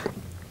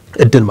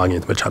እድል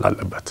ማግኘት መቻል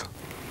አለበት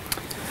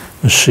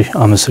እሺ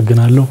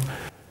አመሰግናለሁ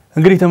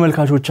እንግዲህ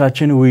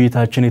ተመልካቾቻችን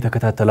ውይይታችን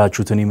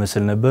የተከታተላችሁትን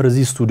ይመስል ነበር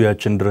እዚህ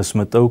ስቱዲዮአችን ድረስ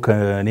መጣው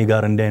ከኔ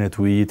ጋር እንደ አይነት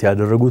ውይይት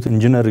ያደረጉት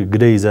ኢንጅነር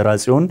ግደይ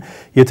ዘራፂዮን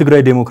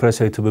የትግራይ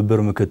ዴሞክራሲያዊ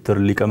ትብብር ምክትል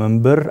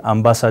ሊቀመንበር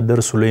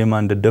አምባሳደር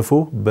ሱሌማን ደደፎ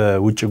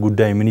በውጭ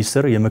ጉዳይ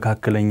ሚኒስቴር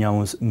የመካከለኛው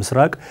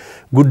ምስራቅ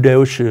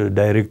ጉዳዮች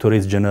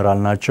ዳይሬክቶሬት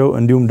ጀነራል ናቸው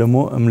እንዲሁም ደግሞ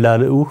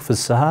እምላልኡ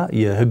ፍስሐ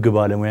የህግ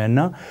ባለሙያና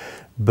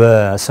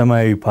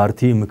በሰማያዊ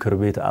ፓርቲ ምክር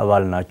ቤት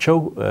አባል ናቸው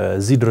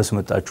እዚህ ድረስ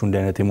መጣችሁ እንደ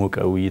አይነት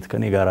የሞቀ ውይይት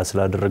ከኔ ጋር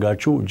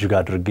ስላደረጋችሁ እጅግ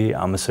አድርጌ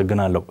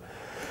አመሰግናለሁ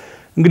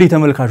እንግዲህ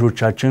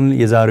ተመልካቾቻችን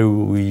የዛሬው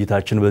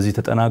ውይይታችን በዚህ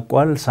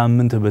ተጠናቋል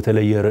ሳምንት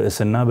በተለየ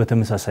ርዕስና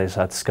በተመሳሳይ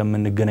ሰዓት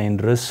እስከምንገናኝ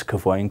ድረስ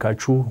ክፉ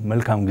አይንካችሁ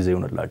መልካም ጊዜ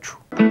ይሁንላችሁ